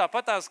ir tieši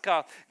tāpatās,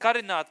 kā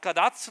karināt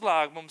kādu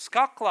atslēgu mums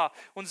kaklā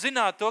un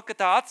zināt to, ka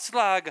tā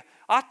atslēga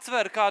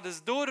atver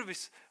kādas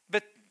durvis,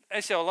 bet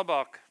es jau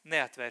labāk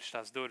neatvēršu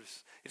tās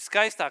durvis. Ir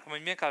skaistāk, ka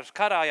viņi vienkārši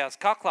karājās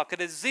kaklā,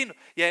 kad es zinu,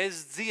 ja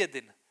es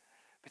dziedinu.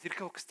 Bet ir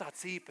kaut kas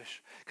tāds īpašs,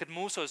 kad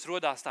mūsos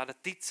rodās tāda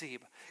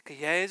ticība, ka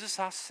Jēzus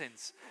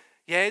asins,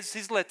 Jēzus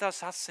izliet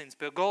tās asins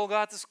pie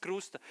Golgātas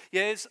krusta,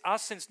 Jēzus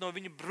asins no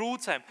viņa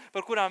brūcēm,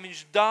 par kurām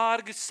viņš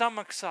dārgi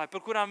samaksāja,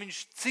 par kurām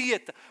viņš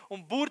cieta,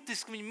 un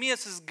burtiski viņa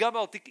miesas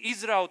gabali tika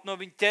izraut no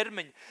viņa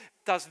ķermeņa.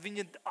 Tās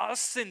viņa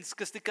asins,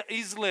 kas tika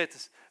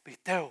izlietas, bija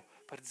tev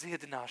par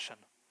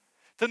dziedināšanu.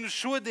 Tad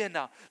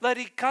šodienā, lai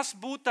arī kas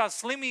būtu tā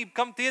slimība,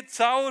 kam tiet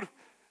cauri,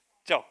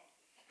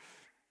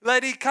 lai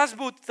arī kas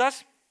būtu tas,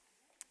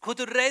 ko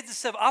tu redzi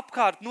sev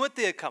apkārt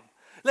notiekam,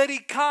 Lai arī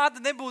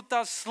kāda nebūtu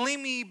tā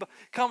slimība,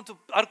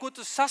 ar ko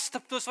tu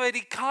sastaptos, vai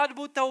arī kāda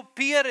būtu tavu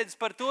pieredze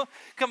par to,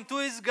 kam tu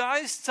esi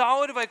gājis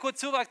cauri, vai ko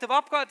cilvēki tev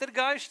apkārt ir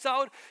gājuši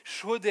cauri,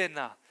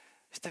 šodienā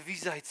es tev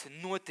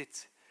izaicinu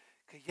notici,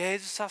 ka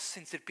Jēzus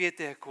asins ir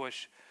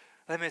pietiekoši,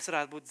 lai mēs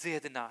varētu būt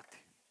dziedināti.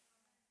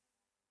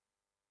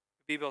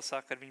 Bībele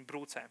saka, ar viņu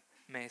brūcēm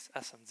mēs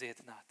esam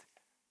dziedināti.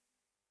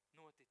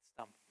 Notic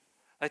tam.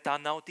 Lai tā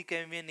nav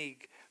tikai un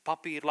vienīgi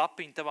papīra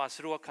lapiņa tavās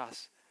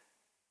rokās.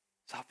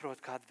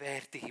 Saprot, kāda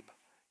vērtība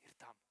ir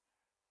tam.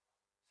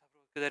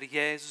 Saprot, ka ar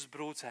Jēzus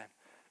brūcēm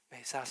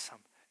mēs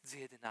esam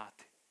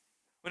dziedināti.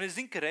 Un es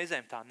zinu, ka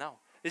reizēm tā nav.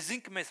 Es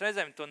zinu, ka mēs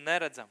reizēm to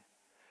neredzam.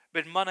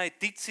 Bet manai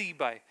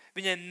ticībai,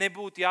 viņai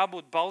nebūtu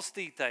jābūt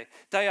balstītai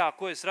tajā,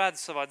 ko es redzu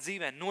savā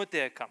dzīvē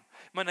notiekam.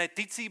 Manai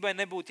ticībai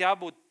nebūtu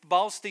jābūt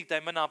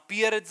balstītai manā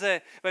pieredzē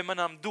vai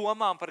manām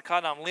domām par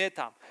kādām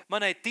lietām.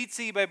 Manai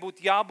ticībai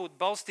būtu jābūt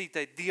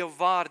balstītai Dieva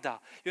vārdā.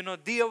 Jo no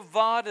Dieva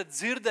vārda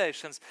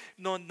dzirdēšanas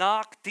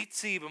nāk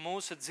ticība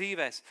mūsu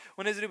dzīvēs.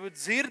 Un es gribu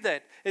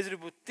dzirdēt, es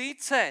gribu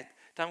ticēt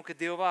tam, ka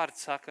Dieva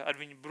vārds saka, ar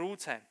viņu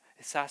brūcēm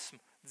es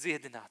esmu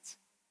dziedināts.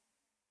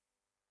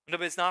 Un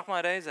tāpēc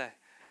nākamā reizē,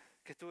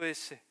 ka tu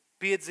esi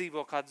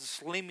piedzīvo kādu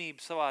slimību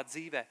savā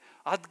dzīvē,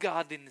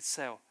 atgādini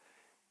sev.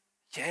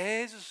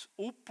 Jēzus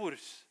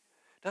upuris,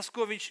 tas,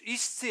 ko viņš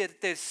izcieta,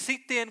 tie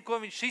sitieni, ko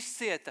viņš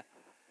izcieta,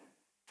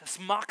 tas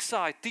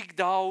maksāja tik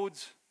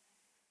daudz,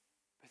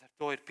 bet ar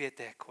to ir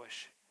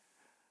pietiekoši,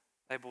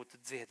 lai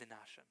būtu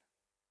dziedināšana.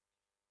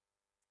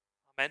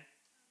 Amen.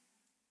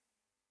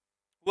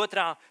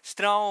 Otrā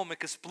straume,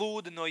 kas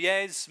plūda no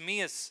Jēzus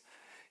miesas.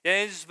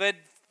 Jēzus ved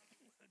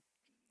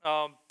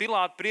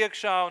Pilātu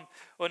priekšā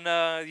un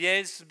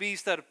Jēzus bija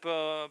starp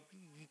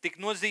tik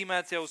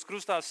nozīmēts jau uz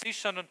krustā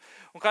sišanu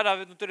un kādā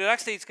tur ir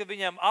rakstīts, ka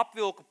viņam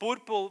apvilka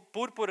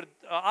purpura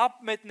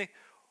apmetni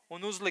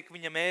un uzlika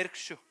viņam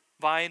ērkšķu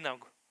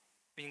vainagu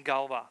viņa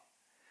galvā.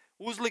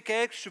 Uzlika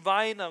ērkšķu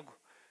vainagu.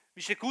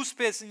 Viņš tiek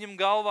uzspies viņam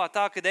galvā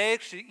tā, ka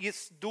ērkšķi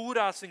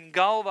dūrās viņa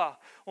galvā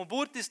un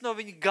burtiski no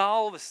viņa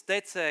galvas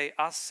tecēja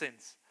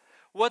asins.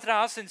 Otrā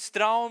asins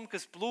strauma,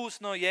 kas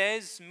plūs no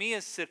Jēzus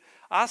miesas, ir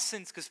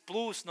asins, kas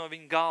plūs no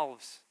viņa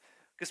galvas.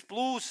 Kas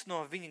plūs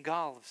no viņa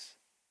galvas.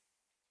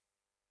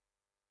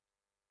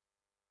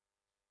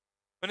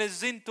 Un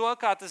es zinu to,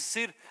 kā tas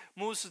ir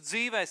mūsu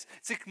dzīvēs,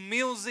 cik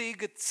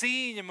milzīga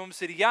cīņa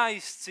mums ir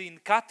jāizcīna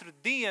katru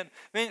dienu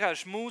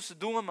vienkārši mūsu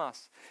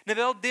domās.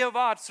 Nevēl Dieva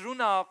vārds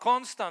runā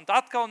konstanti,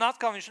 atkal un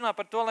atkal viņš runā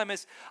par to, lai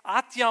mēs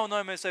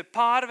atjaunojamies vai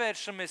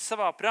pārvēršamies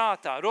savā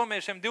prātā.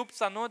 Romiešiem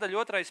 12.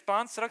 nodaļa 2.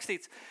 pants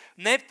rakstīts,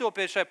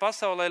 neptopiet šai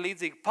pasaulē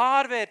līdzīgi,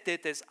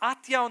 pārvērtieties,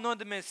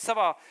 atjaunodamies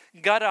savā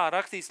garā,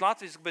 rakstīts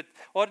latviski, bet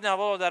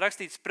oriģinālā valodā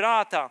rakstīts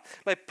prātā,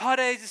 lai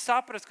pareizi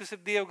saprast, kas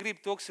ir Dieva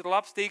griba, to, kas ir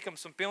labs,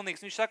 tīkams un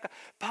pilnīgs. Viņš saka,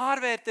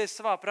 pārvērties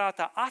savā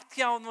prātā,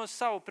 atjauno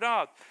savu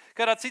prātu.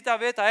 Kādā citā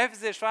vietā,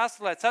 Efeziešu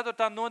vēstulē,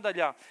 4.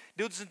 nodaļā,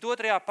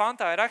 22.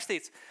 pantā ir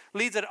rakstīts,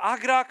 līdz ar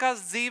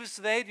agrākās dzīves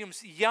veidu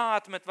jums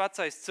jāatmet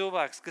vecais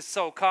cilvēks, kas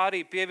savu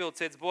kārību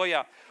pievilciets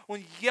bojā,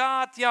 un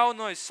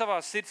jāatjaunojas savā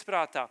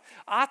sirdsprātā.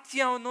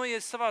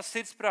 Atjaunojies savā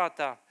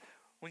sirdsprātā.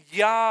 Un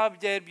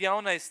jāapģērb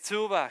jaunais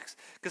cilvēks,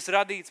 kas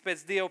radīts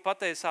pēc Dieva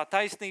patiesā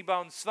taisnībā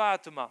un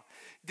svētumā.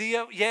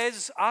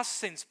 Jēzus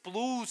asins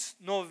plūs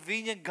no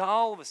viņa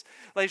galvas,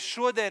 lai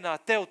šodienā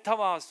tev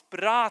tavās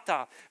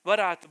prātā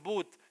varētu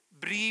būt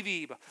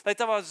brīvība, lai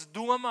tavās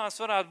domās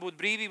varētu būt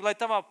brīvība, lai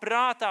tavā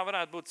prātā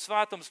varētu būt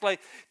svētums, lai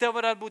tev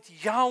varētu būt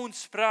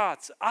jauns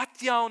prāts,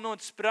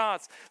 atjaunots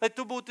prāts, lai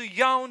tu būtu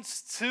jauns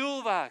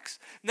cilvēks,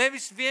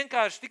 nevis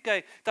vienkārši tikai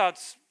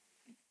tāds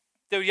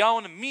tev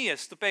jauna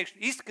miesa, tu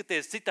pēkšņi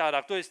izskaties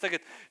citādāk,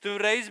 tu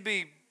reiz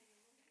biji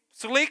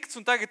slikts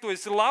un tagad tu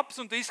esi labs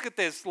un tu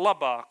izskaties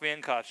labāk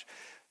vienkārši.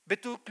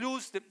 Bet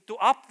tu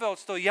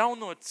apvelc to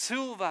jauno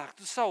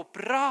cilvēku, tu savu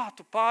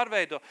prātu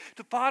pārveido,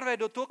 tu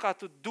pārveido to, kā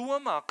tu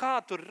domā,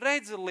 kā tu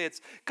redzi lietas,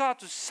 kā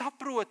tu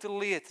saproti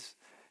lietas.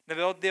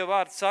 Nevēl Dieva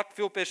vārds saka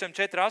Filipiešiem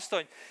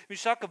 4:8,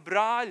 viņš saka,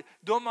 brāļi,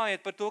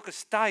 domājiet par to,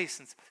 kas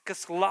taisns,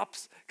 kas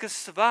labs, kas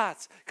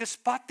svēts, kas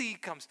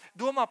patīkams,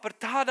 domā par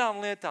tādām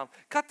lietām.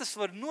 Kad tas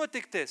var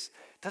notikties?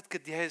 Tad,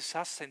 kad Jēzus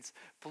asins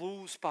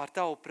plūs pār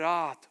tavu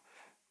prātu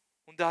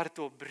un dara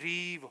to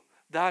brīvu,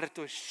 dara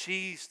to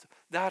šķīstu,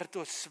 dara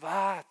to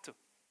svētu.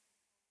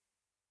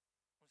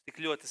 Mums tik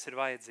ļoti tas ir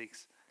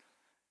vajadzīgs.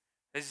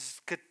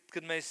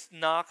 Kad mēs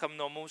nākam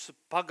no mūsu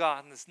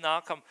pagātnes,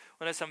 nākam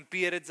un esam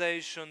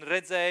pieredzējuši un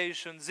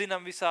redzējuši un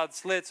zinām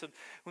visādas lietas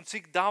un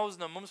cik daudz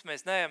no mums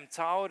mēs neejam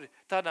cauri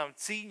tādām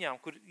cīņām,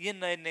 kur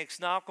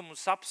ienaidnieks nāk un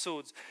mūs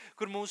apsūdz,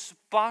 kur mūsu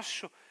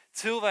pašu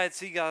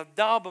cilvēcīgā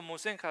daba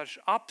mūs vienkārši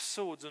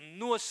apsūdz un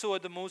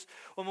nosoda mūs,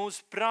 un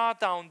mūsu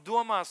prātā un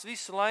domās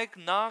visu laiku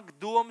nāk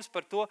domas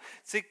par to,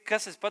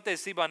 kas es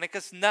patiesībā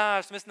nekas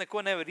neesmu, es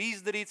neko nevaru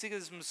izdarīt, cik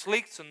esmu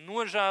slikts un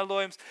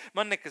nožēlojams,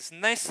 man nekas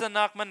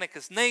nesanāk, man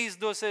nekas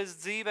neizdosies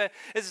dzīvē,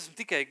 es esmu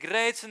tikai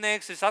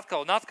grēcinieks, es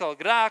atkal un atkal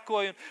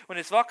grēkoju, un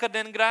es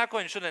vakardien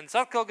grēkoju, un šodien es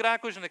atkal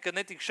grēkoju, un nekad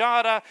netikšu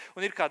ārā,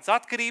 un ir kādas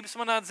atkarības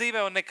manā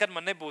dzīvē, un nekad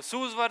man nebūs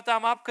uzvar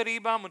tām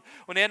apkarībām,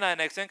 un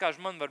ienaidnieks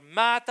vienkārši man var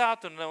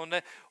mētāt,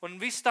 un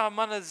viss tā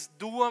manas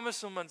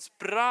domas un mans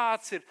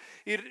prāts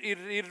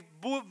ir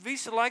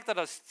visu laiku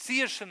tādās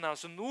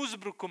ciešanās un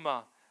uzbrukumā.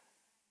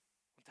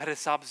 Un tad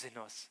es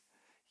apzinos,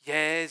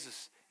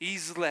 Jēzus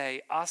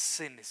izlēja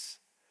asinis.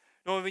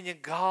 No viņa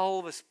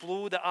galvas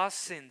plūda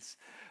asins,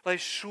 lai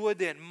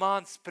šodien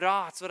mans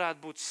prāts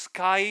varētu būt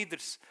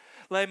skaidrs,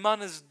 lai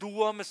manas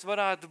domas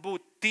varētu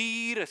būt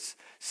tīras,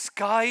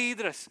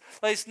 skaidras,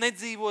 lai es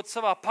nedzīvotu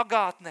savā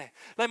pagātnē,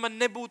 lai man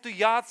nebūtu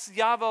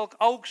jāvelk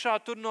augšā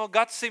tur no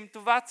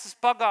gadsimtu vecas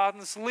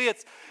pagātnes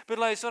lietas, bet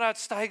lai es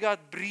varētu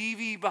staigāt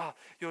brīvībā,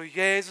 jo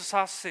Jēzus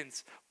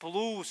asins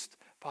plūst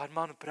pār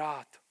manu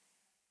prātu.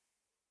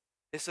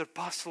 Es varu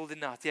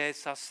pasludināt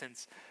Jēzus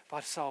asins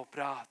pār savu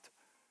prātu.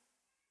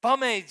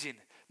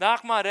 Pamēģini.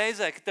 Nākamā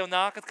reizē, kad tev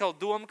nāk atkal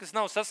doma, kas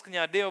nav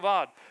saskaņā ar Dievu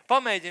vārdu,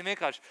 pamēģini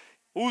vienkārši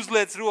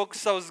uzliec rokas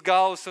savus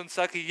galvas un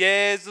saka,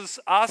 Jēzus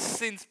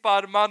asins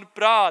pār manu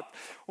prātu.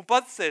 Un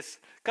pacies,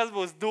 kas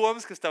būs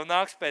domas, kas tev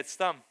nāks pēc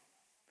tam?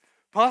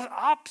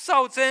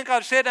 Apsauc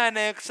vienkārši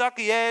ienaidnieku,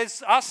 saka,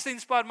 Jēzus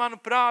asins pār manu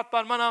prātu,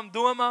 pār manām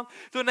domām.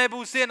 Tur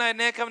nebūs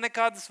ienaidniekam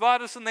nekādas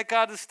varas un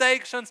nekādas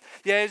teikšanas.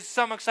 Jēzus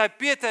samaksāja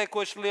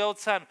pietiekoši lielu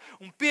cenu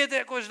un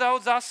pietiekoši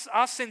daudz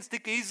asins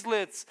tika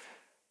izlietas,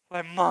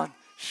 lai man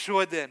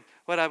šodien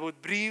varētu būt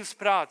brīvs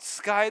prāts,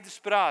 skaidrs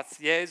prāts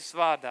Jēzus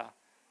vārdā.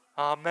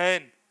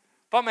 Amen.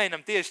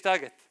 Pamēģinam tieši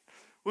tagad.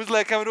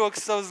 Uzliekam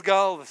rokas savas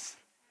galvas.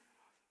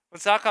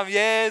 Un sākam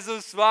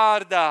Jēzus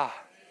vārdā.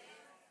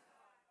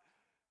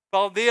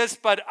 Paldies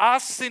par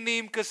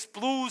asinīm, kas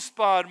plūs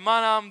pār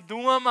manām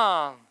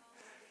domām.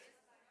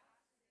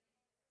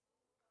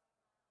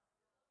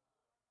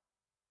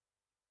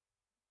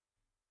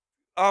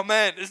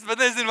 Amen. Es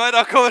pat nezinu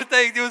vairāk, ko var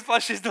teikt, jūs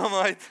paši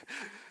izdomājat.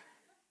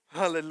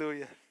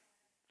 Halleluja.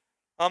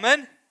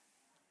 Amen.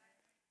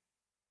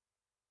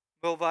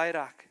 Vēl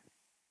vairāk.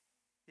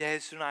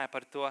 Jēzus runāja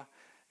par to,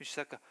 viņš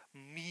saka,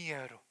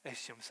 mieru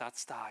es jums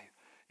atstāju,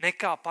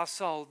 nekā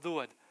pasauli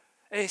dod.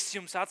 Es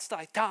jums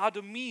atstāju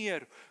tādu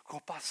mieru,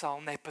 ko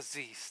pasauli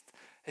nepazīst.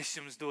 Es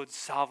jums dodu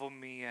savu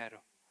mieru.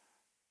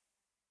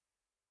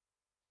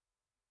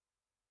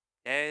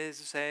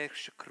 Jēzus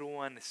ērkšķa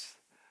kronis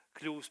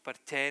kļūs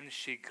par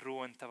ķēnišķī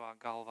kroni tavā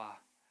galvā,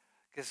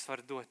 kas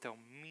var dot tev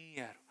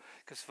mieru,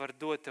 kas var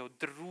dot tev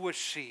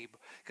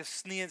drošību, kas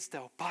sniedz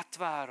tev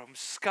patvērumu,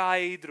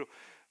 skaidru,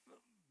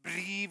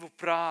 brīvu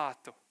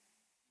prātu.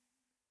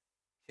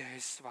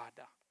 Jēzus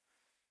vārdā.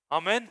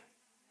 Amen.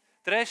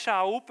 Trešā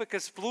upe,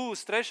 kas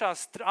plūst, trešā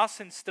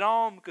asins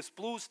straume, kas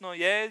plūst no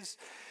Jēzus.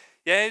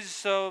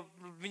 Jēzus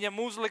viņam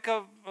uzlika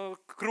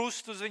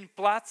krustu uz viņu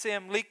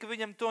pleciem, lika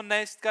viņam to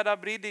nest. Kādā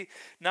brīdī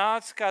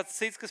nāca kāds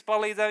cits, kas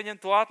palīdzēja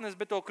viņam to atnest,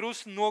 bet to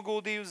krustu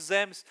noguldīja uz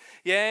zemes.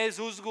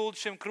 Jēzus uzgulda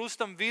šim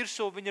krustam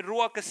virsū, viņa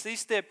rokas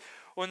izstiep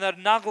un ar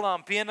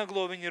naglām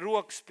pienaglo viņa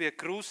rokas pie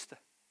krusta.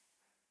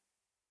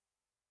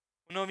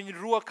 Un no viņa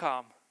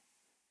rokām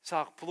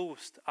sāk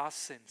plūst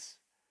asins.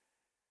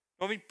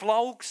 No viņa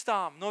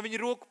plaukstām, no viņa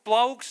roku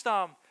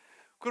plaukstām,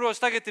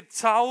 kuros tagad ir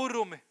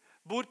caurumi,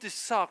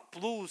 burtiski sāk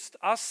plūst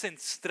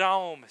asins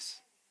straumes.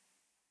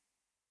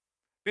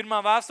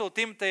 Pirmā vēstule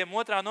Timotejam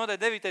 2.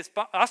 nodaļa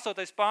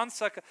 8. pāns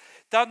saka,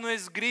 tad nu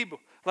es gribu,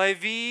 lai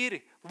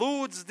vīri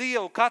lūdz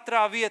Dievu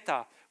katrā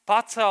vietā,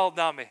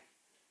 paceldami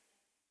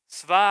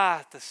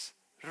svētas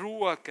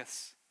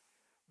rokas,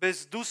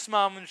 bez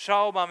dusmām un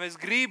šaubām. Es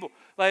gribu,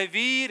 lai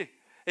vīri,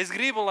 es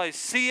gribu, lai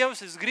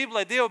sievas, es gribu,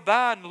 lai Dievu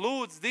bērni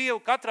lūdz Dievu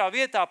katrā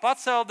vietā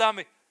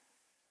paceldami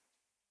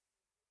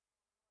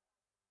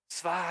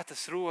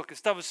svētas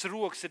rokas. Tavas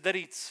rokas ir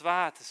darītas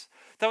svētas.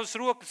 Tavas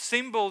rokas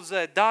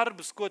simbolizē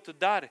darbus, ko tu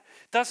dari.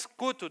 Tas,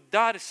 ko tu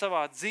dari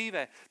savā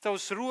dzīvē.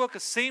 Tavas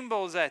rokas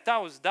simbolizē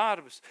tavus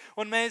darbus.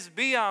 Un mēs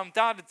bijām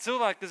tādi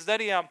cilvēki, kas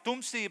darījām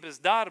tumsības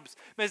darbus.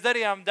 Mēs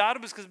darījām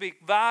darbus, kas bija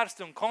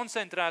vērsti un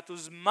koncentrēti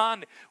uz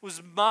mani, uz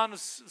manu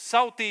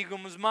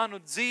sautīgumu, uz manu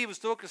dzīvi,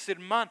 uz to, kas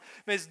ir man.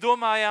 Mēs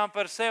domājām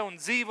par sevi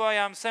un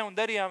dzīvojām sevi un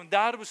darījām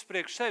darbus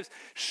priekš sevis.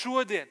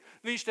 Šodien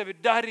viņš tev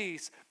ir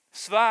darījis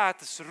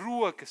svētas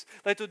rokas,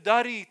 lai tu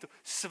darītu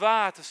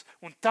svētus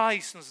un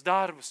taisnus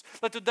darbus,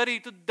 lai tu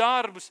darītu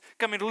darbus,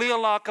 kam ir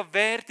lielāka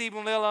vērtība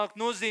un lielāka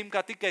nozīme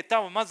kā tikai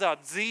tava mazā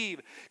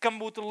dzīve, kam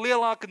būtu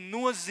lielāka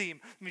nozīme,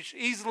 viņš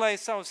izlēja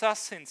savus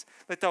asins,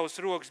 lai tavas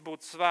rokas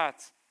būtu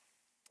svētas.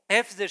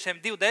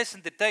 Efeziešiem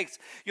 2:10 ir teikts,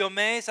 jo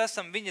mēs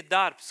esam viņa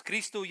darbs,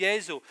 Kristu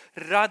Jēzu,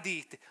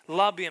 radīti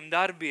labiem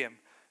darbiem,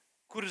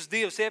 kurus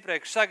Dievs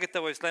iepriekš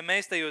sagatavojas, lai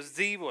mēs tajos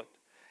dzīvotu.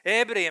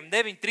 Ebrejiem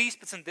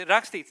 9:13 ir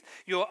rakstīts,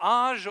 jo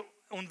āžu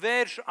un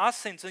vēršu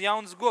asins un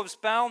jaunas govs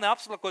pelni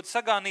apslakot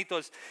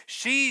sagānītos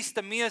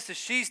šīsta miesas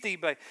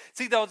šīstībai.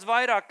 Cik daudz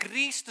vairāk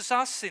Kristus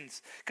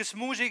asins, kas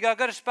mūžīgā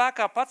gara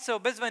spēkā pats sev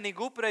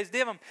bezvainīgi upurējis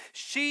Dievam,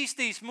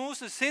 šķīstīs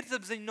mūsu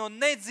sirdsapziņu no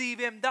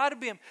nedzīviem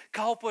darbiem,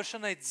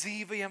 kalpošanai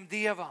dzīvajam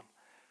Dievam.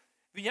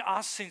 Viņa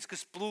asins,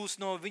 kas plūst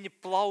no viņa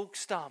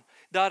plaukstām,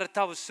 dara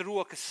tavas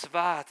rokas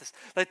svētas,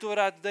 lai tu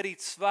varētu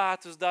darīt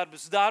svētus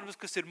darbus, darbus,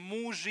 kas ir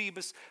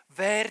mūžības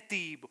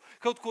vērtību,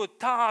 kaut ko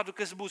tādu,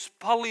 kas būs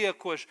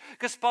paliekoši,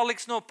 kas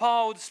paliks no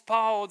paudzes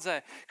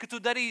paudzē, ka tu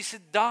darīsi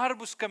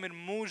darbus, kam ir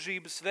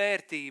mūžības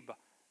vērtība,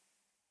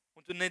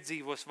 un tu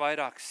nedzīvos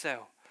vairāk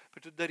sev,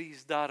 bet tu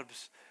darīsi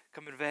darbus,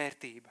 kam ir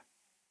vērtība.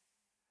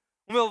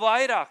 Un vēl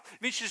vairāk,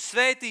 viņš ir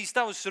svētījis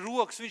tavas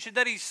rokas, viņš ir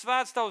darījis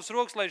svēts tavas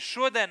rokas, lai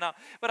šodienā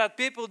varētu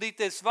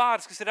piepildīties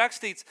vārds, kas ir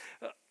rakstīts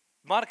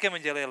Marka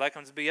evaņģēlijā,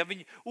 laikam tas bija, ja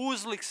viņi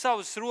uzliks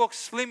savas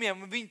rokas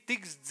slimiem un viņi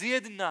tiks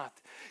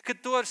dziedināti,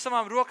 kad to ar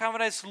savām rokām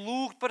varēs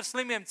lūgt par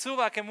slimiem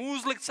cilvēkiem,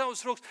 uzlikt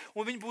savas rokas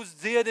un viņi būs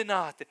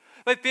dziedināti.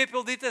 Vai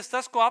piepildīties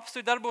tas, ko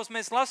apstuļu darbos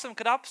mēs lasām,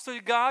 kad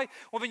apstuļi gāja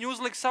un viņi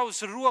uzlika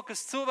savas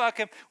rokas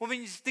cilvēkiem un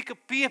viņi tika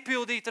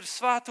piepildīti ar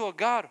svēto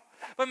garu.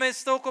 Vai mēs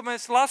to, ko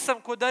mēs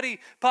lasām, ko darīja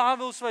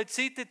Pāvils vai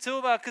citi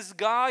cilvēki, kas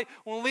gāja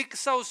un lika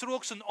savus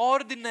rokas un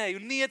ordinēja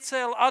un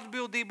iecēla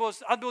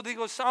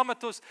atbildīgos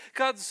amatos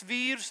kādus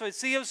vīrus vai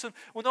sievas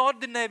un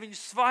ordinēja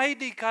viņus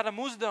svaidīja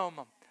kādam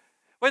uzdevumam.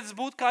 Vai tas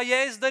būtu kā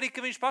Jēzus darīja,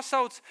 ka viņš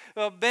pasauc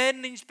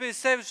bērniņus pie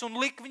sevis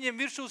un lika viņiem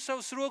virsū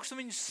savus rokas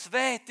un viņus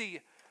svētīja.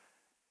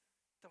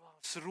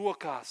 Tavās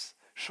rokās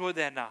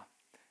šodienā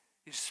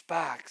ir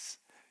spēks,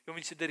 jo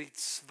viņš ir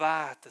darīts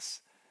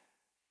svētas.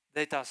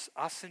 Dēļ tās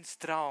asins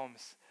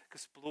straumes,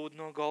 kas plūd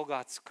no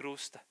Golgātas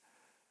krusta,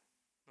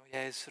 no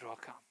Jēzus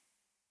rokām.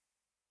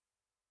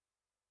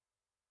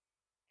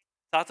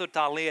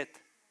 Ceturtā lieta,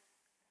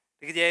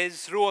 kad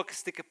Jēzus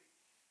rokas tika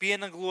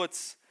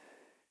pienaglots,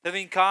 tad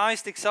viņa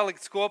kājas tika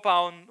saliktas kopā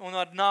un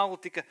ar naglu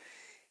tika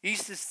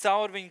izsists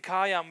cauri viņa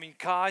kājām, viņa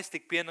kājas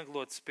tika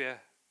pienaglotas pie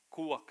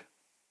koka.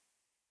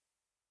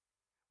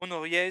 Un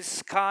no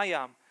Jēzus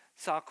kājām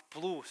sāka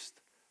plūst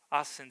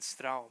asins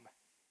straume.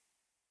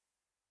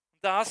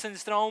 Tā asins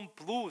straume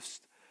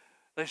plūst,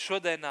 lai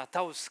šodienā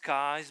tavas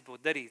kājas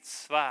būtu darītas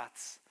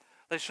svētas,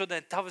 lai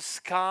šodien tavas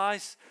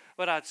kājas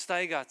varētu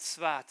staigāt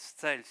svētus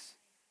ceļus.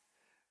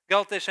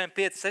 Galatiešiem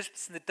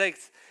 5:16 ir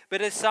teikts,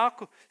 bet es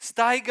saku,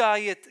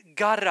 staigājiet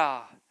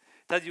garā,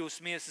 tad jūs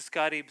miesas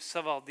kārības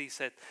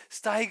savaldīsiet.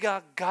 Staigā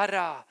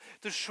garā.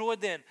 Tu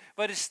šodien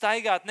vari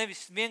staigāt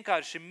nevis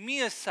vienkārši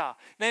miesā,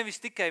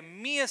 nevis tikai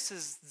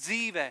miesas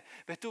dzīvē,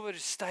 bet tu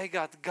vari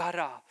staigāt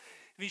garā.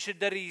 Viņš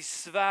ir darījis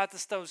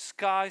svētas tavas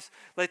kājas,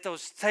 lai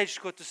tavs ceļš,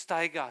 ko tu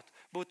staigātu,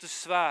 būtu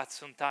svēts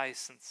un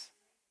taisns.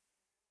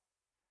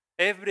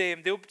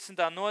 Ebrejiem 12.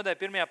 nodaļa,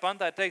 1.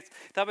 pantā ir teikts,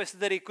 tāpēc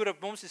tad arī, kur ap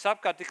mums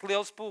apkārt tik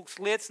liels pulks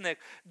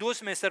liecinieku,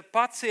 dosimies ar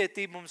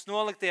pacietību mums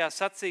noliktajā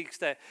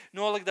sacīkstē,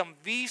 nolikdam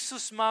visu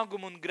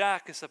smagumu un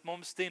grēku, kas ap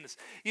mums tinas.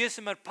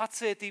 Iesim ar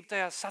pacietību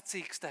tajā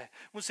sacīkstē.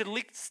 Mums ir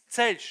likts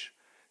ceļš,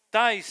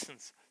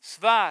 taisns,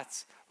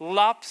 svēts,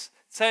 labs,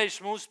 ceļš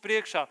mūsu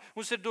priekšā.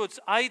 Mums ir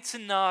dots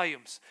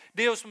aicinājums.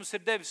 Dievs mums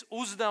ir devis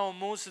uzdevumu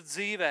mūsu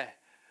dzīvē.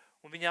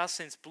 Un viņa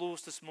asins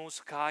plūst uz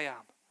mūsu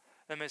kājām,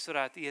 lai mēs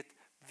varētu iet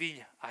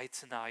viņa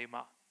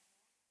aicinājumā.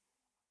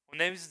 Un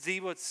nevis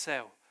dzīvot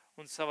sev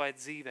un savai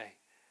dzīvei.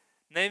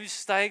 Nevis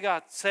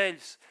staigāt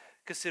ceļus,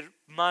 kas ir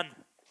man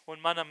un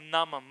manam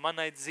namam,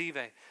 manai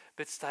dzīvei,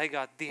 bet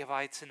staigāt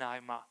Dieva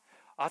aicinājumā,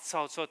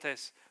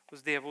 atsaucoties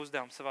uz Dieva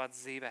uzdevumu savā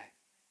dzīvē.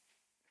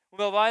 Un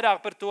vēl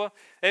vairāk par to,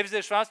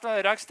 Efeziešu vēstulē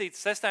ir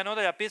rakstīts 6.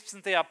 nodaļā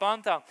 15.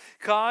 pantā,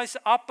 kājas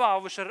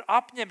apāvuši ar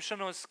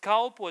apņemšanos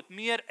kalpot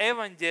miera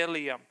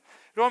evaņģēlijam.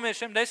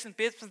 Romiešiem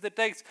 10.15 ir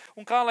teikts,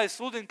 un kā lai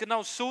sludina, ka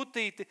nav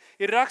sūtīti,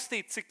 ir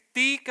rakstīts, cik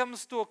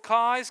tīkams to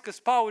kājas, kas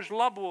pauž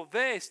labo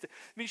vēsti.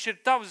 Viņš ir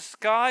tavas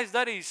kājas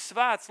darījis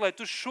svēts, lai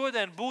tu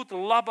šodien būtu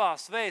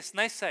labās vēsts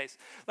nesējs,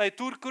 lai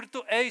tur, kur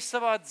tu ej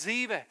savā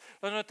dzīvē,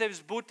 lai no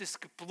tevis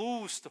burtiski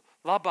plūstu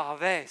labā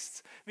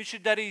vēsts. Viņš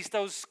ir darījis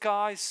tavas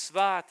kājas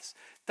svētas,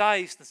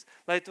 taisnas,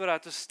 lai tu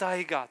varētu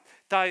staigāt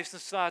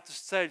taisnas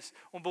svētus ceļus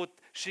un būt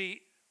šī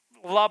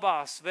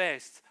labās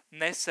vēsts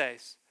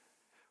nesējs.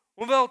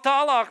 Un vēl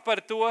tālāk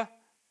par to,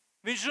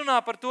 viņš runā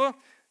par to,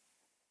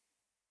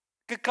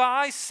 ka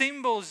kājas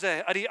simbolizē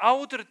arī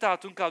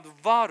autoritāti un kādu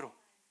varu.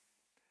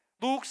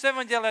 Lūkas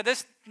evaņģēlijā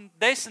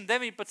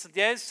 10.19.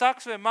 Jēzus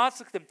saka saviem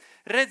mācekļiem,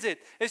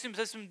 redziet, es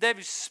jums esmu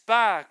devis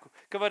spēku,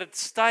 ka varat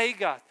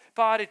staigāt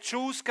pāri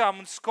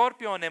čūskām un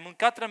skorpioniem un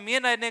katram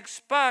ienaidnieku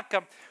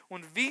spēkam,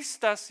 un viss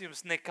tas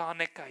jums nekā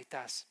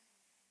nekaitās.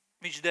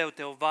 Viņš deva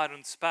tev varu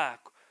un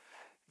spēku.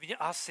 Viņa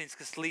asins,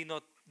 kas līd no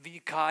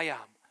viņa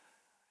kājām,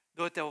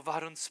 dod tev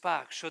varu un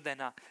spēku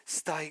šodienā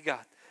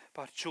staigāt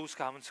pār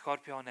čūskām un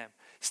skorpioniem.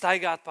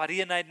 Staigāt pār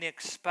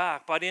ienaidnieku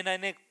spēku, pār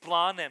ienaidnieku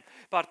plāniem,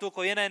 pār to,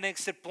 ko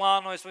ienaidnieks ir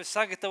plānojis vai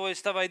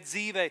sagatavojis tavai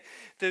dzīvei.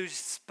 Tev ir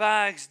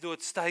spēks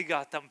dot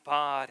staigāt tam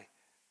pāri,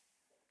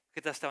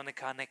 ka tas tev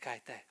nekā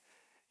nekaitē,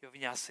 jo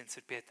viņa asins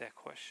ir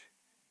pietiekoši.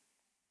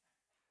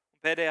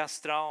 Pēdējā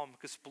strauma,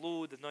 kas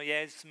plūda no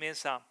Jēzus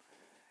miesām,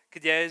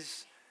 kad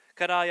Jēzus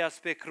karājās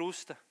pie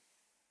krusta,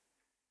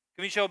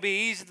 ka viņš jau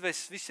bija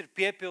izdvesis, viss ir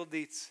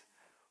piepildīts,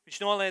 viņš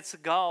nolieca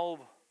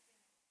galvu.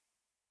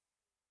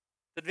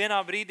 Tad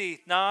vienā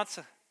brīdī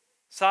nāca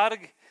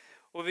sargi,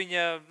 un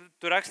viņa,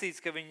 tur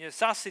rakstīts, ka viņa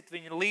sasit,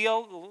 viņa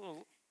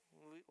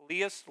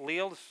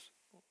lielus,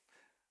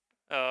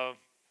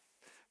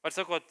 var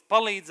sakot,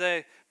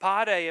 palīdzēja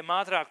pārējiem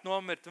ātrāk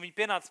nomirt, un viņi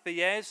pienāca pie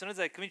Jēzus un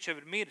redzēja, ka viņš jau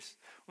ir miris.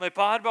 Un, lai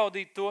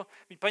pārbaudītu to,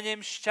 viņi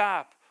paņēma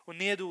šķēpu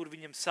un iedūra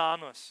viņam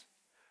sānos.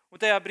 Un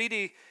tajā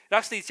brīdī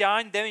rakstīts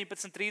Jāņa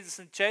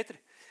 19:34,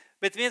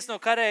 bet viens no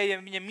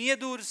karējiem viņam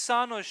iedūra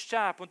sānos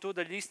šķēpu un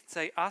tūdaļ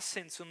iztecēja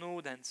asins un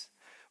ūdens.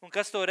 Un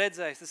kas to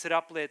redzējis, tas ir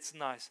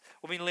apliecinājis,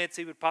 un viņa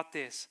liecība ir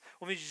patiesa.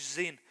 Un viņš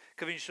zina,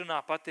 ka viņš runā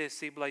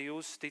patiesību, lai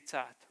jūs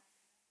ticētu.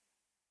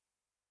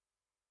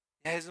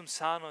 Jēzum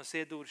sānos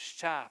iedūra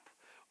šķēpu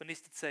un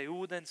iztecēja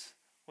ūdens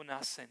un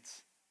asins.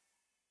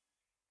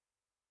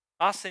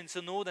 Asins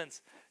un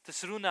ūdens,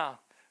 tas runā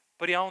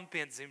par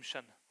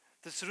jaunpiedzimšanu.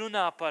 Tas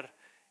runā par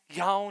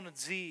jaunu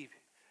dzīvi.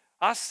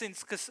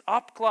 Asins, kas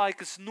apklāja,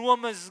 kas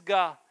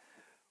nomazgā,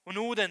 un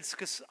ūdens,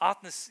 kas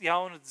atnes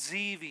jaunu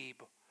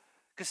dzīvību,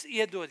 kas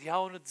iedod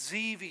jaunu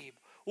dzīvību.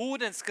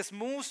 Ūdens, kas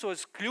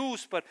mūsos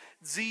kļūs par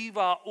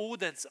dzīvā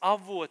ūdens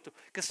avotu,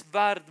 kas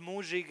verd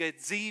mūžīgai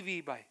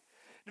dzīvībai.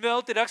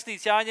 Vēl ir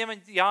rakstīts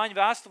Jāņa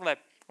vēstulē,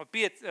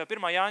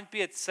 1. Jāņa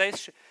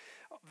 5:6.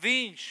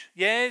 Viņš,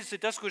 Jēzus, ir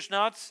tas, kurš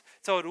nācis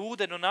caur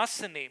ūdeni un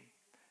asinīm.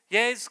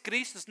 Jēzus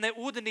Kristus ne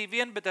ūdenī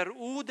vien, bet ar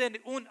ūdeni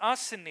un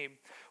asinīm.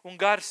 Un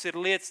gars ir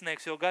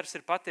liecinieks, jo gars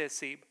ir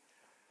patiesība.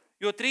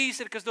 Jo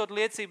 3 ir, kas dod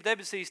liecību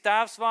debesīs,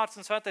 Tēvs, Vārds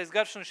un Svētais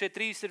Gars, un šie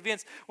 3 ir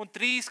viens. Un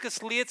 3, kas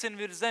liecina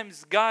virs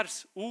zemes,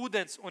 gars,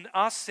 ūdens un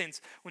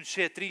asins, un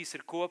šie 3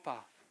 ir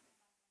kopā.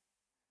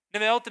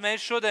 Nevelti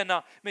mēs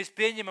šodienā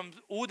pieņemam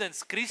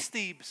ūdens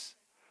kristības.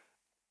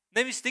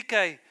 Nevis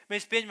tikai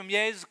mēs pieņemam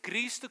Jēzu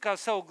Kristu kā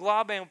savu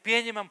glābēju un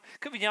pieņemam,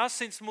 ka viņa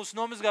asins mūs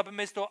nomazgā, bet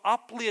mēs to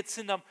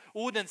apliecinam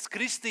ūdens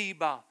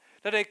kristībā.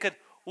 Tādēļ, kad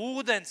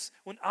ūdens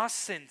un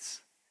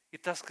asins ir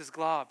tas, kas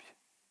glābj.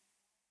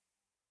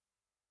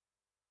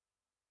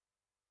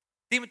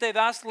 Timoteja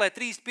vēstulē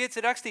 3:5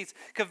 ir rakstīts,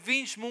 ka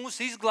viņš mūs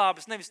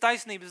izglābis nevis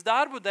taisnības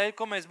darbu dēļ,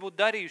 ko mēs būtu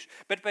darījuši,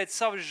 bet pēc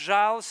savas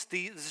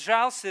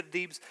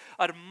žēlsirdības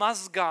ar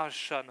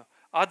mazgāšanu,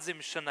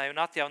 atzimšanai un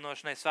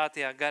atjaunošanai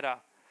svētajā garā.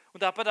 Un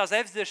tāpatās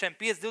Efeziešiem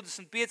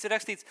 5:25 ir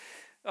rakstīts,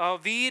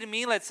 vīri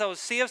mīlēt savus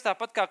sievas,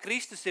 tāpat kā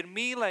Kristus ir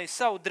mīlējis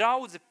savu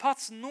draudzi,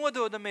 pats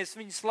nododamies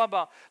viņas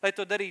labā, lai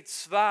to darītu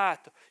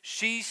svētu,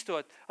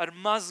 šīstot ar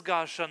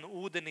mazgāšanu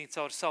ūdenī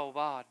caur savu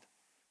vārdu.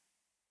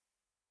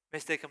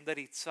 Mēs tiekam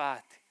darīt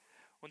svēti,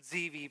 un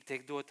dzīvība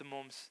tiek dota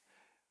mums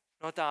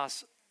no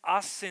tās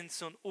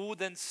asins un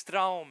ūdens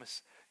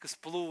straumes, kas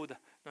plūda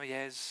no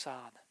Jēzus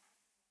sāna.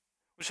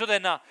 Un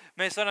šodienā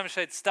mēs varam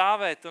šeit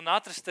stāvēt un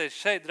atrasties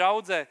šeit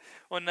draudzē,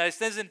 un es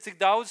nezinu, cik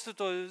daudz tu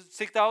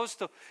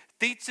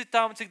tici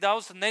tam, cik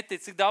daudz tu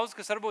netici, cik daudz,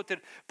 kas varbūt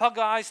ir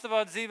pagājis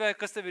tavā dzīvē,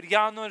 kas tev ir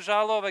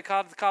jānožēlo, vai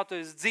kā tu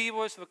esi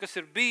dzīvojis, vai kas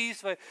ir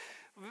bijis, vai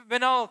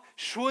vienalga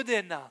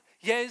šodienā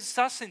Jēzus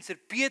asins ir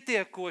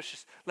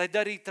pietiekošas, lai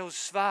darītu tev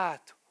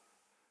svētu.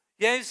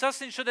 Jēzus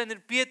asins šodien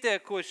ir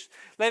pietiekošas,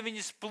 lai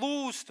viņas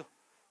plūstu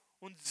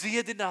un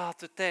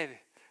dziedinātu tevi.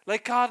 Lai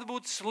kāda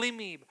būtu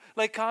slimība,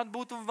 lai kāda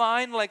būtu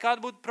vaina, lai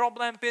kāda būtu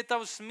problēma pie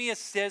tavas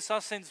miesas, Jēzus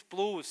asins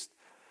plūst,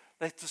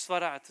 lai tu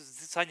varētu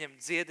saņemt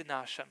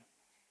dziedināšanu.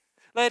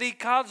 Lai arī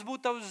kādas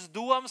būtu tavas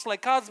domas, lai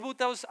kādas būtu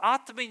tavas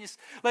atmiņas,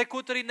 lai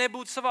ko tu arī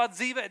nebūtu savā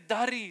dzīvē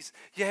darījis,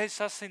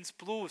 Jēzus asins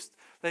plūst,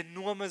 lai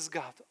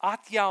nomazgātu,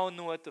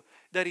 atjaunotu,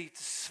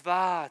 darītu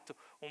svētu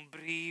un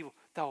brīvu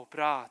tavu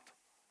prātu.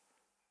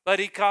 Lai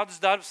arī kādus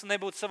darbus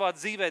nebūtu savā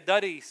dzīvē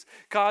darījis,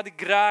 kādi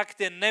grēki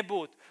tie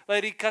nebūtu, lai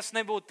arī kas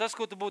nebūtu tas,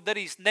 ko tu būtu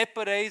darījis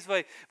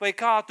nepareizi, vai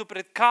kā tu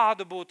pret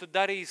kādu būtu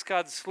darījis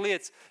kādas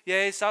lietas,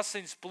 Jēzus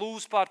asins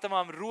plūst pār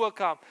tavām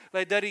rokām,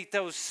 lai darītu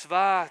tev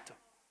svētu.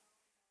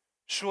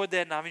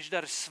 Šodienā viņš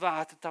dara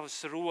svētu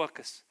tavas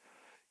rokas,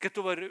 ka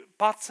tu vari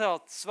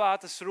pacelt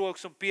svētas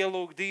rokas un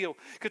pielūgt Dievu,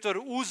 ka tu vari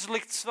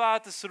uzlikt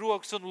svētas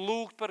rokas un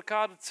lūgt par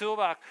kādu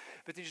cilvēku,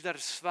 bet viņš dara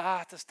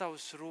svētas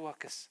tavas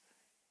rokas.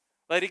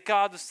 Lai arī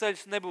kādus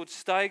ceļus nebūtu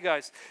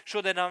staigājis,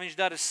 šodienā viņš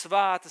dara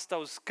svētas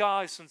tavas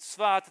kājas un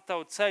svēta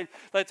tavu ceļu,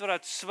 lai tu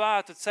varētu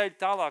svētu ceļu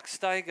tālāk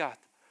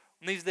staigāt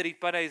un izdarīt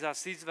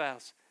pareizās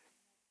izvēles.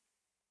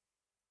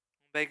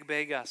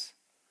 Beigās,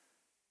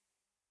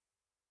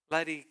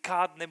 lai arī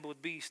kāda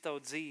nebūtu bijis tavu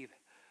dzīve,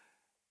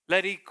 lai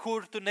arī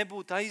kur tu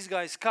nebūtu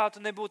aizgājis, kā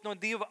tu nebūtu no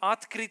Dieva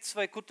atkritis,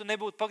 vai kur tu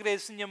nebūtu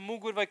pagriezis viņam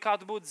muguru, vai kā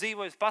tu būtu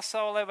dzīvojis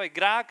pasaulē, vai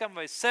grēkam,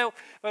 vai sev,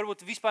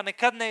 varbūt vispār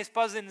nekad neesi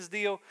pazinis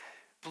Dievu,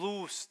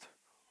 plūst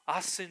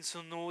asins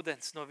un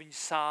ūdens no viņa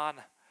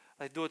sāna,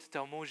 lai dotu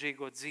tev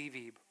mūžīgo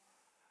dzīvību.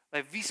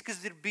 Lai viss, kas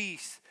ir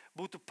bijis,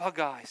 būtu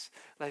pagājis,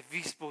 lai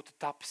viss būtu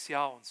tapis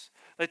jauns.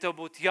 Lai tev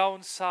būtu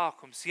jauns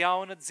sākums,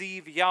 jauna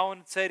dzīve,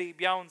 jauna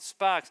cerība, jauns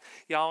spēks,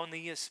 jauna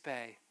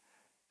iespēja.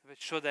 Bet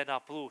šodienā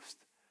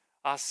plūst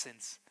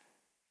asins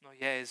no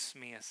Jēzus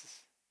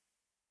miesas.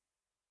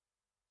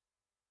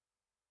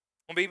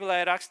 Un Bībelē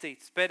ir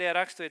rakstīts, pēdējā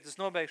raksturvieta, es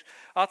nobeigšu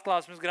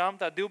Atklāsmes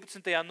grāmatā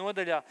 12.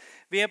 nodaļā,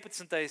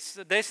 10.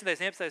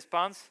 11.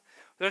 pants.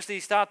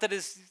 Rakstīs tā, tad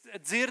es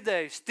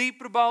dzirdēju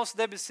stipru balsi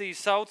debesīs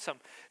saucam.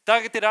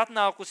 Tagad ir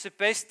atnākusi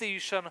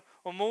pestīšana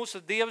un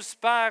mūsu Dieva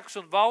spēks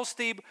un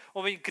valstība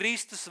un viņa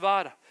Kristus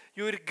vara.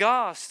 Jo ir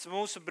gāsts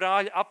mūsu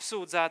brāļa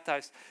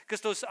apsūdzētājs,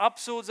 kas tos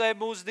apsūdzēja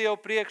mūsu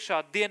Dievu priekšā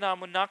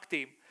dienām un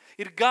naktīm.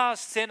 Ir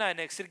gāsts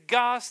ienaidnieks, ir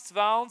gāsts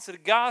velns, ir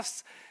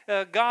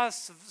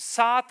gāsts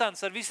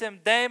sātans ar visiem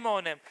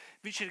dēmoniem.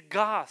 Viņš ir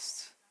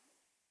gāsts.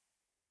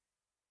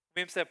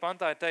 11.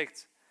 pantā ir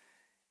teikts,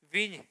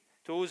 viņi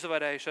to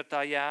uzvarējuši ar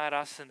tā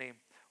jēra asinīm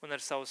un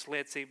ar savas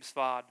liecības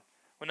vārdu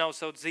un nav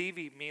savu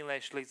dzīvību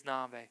mīlējuši līdz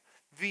nāvei.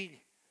 Viņi,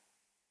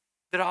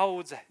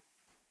 draudze,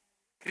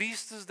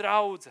 Kristus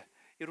draudze,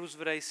 ir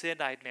uzvarējis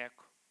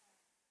ienaidnieku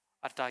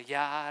ar tā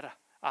jēra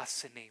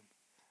asinīm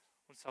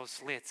un savas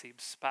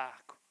liecības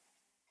spēku.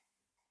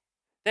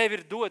 Tev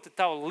ir dota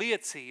tava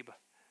liecība.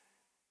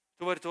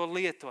 Tu vari to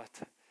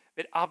lietot.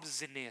 Bet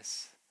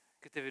apzinies,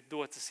 ka tev ir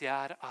dotas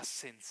jēra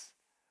asins.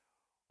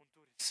 Un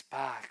tur ir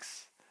spēks.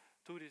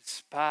 Tur ir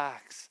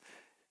spēks.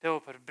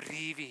 Tev par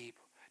brīvību.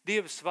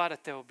 Dievs vara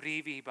tev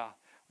brīvībā.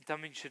 Un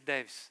tam viņš ir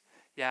devis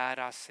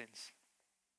jēra asins.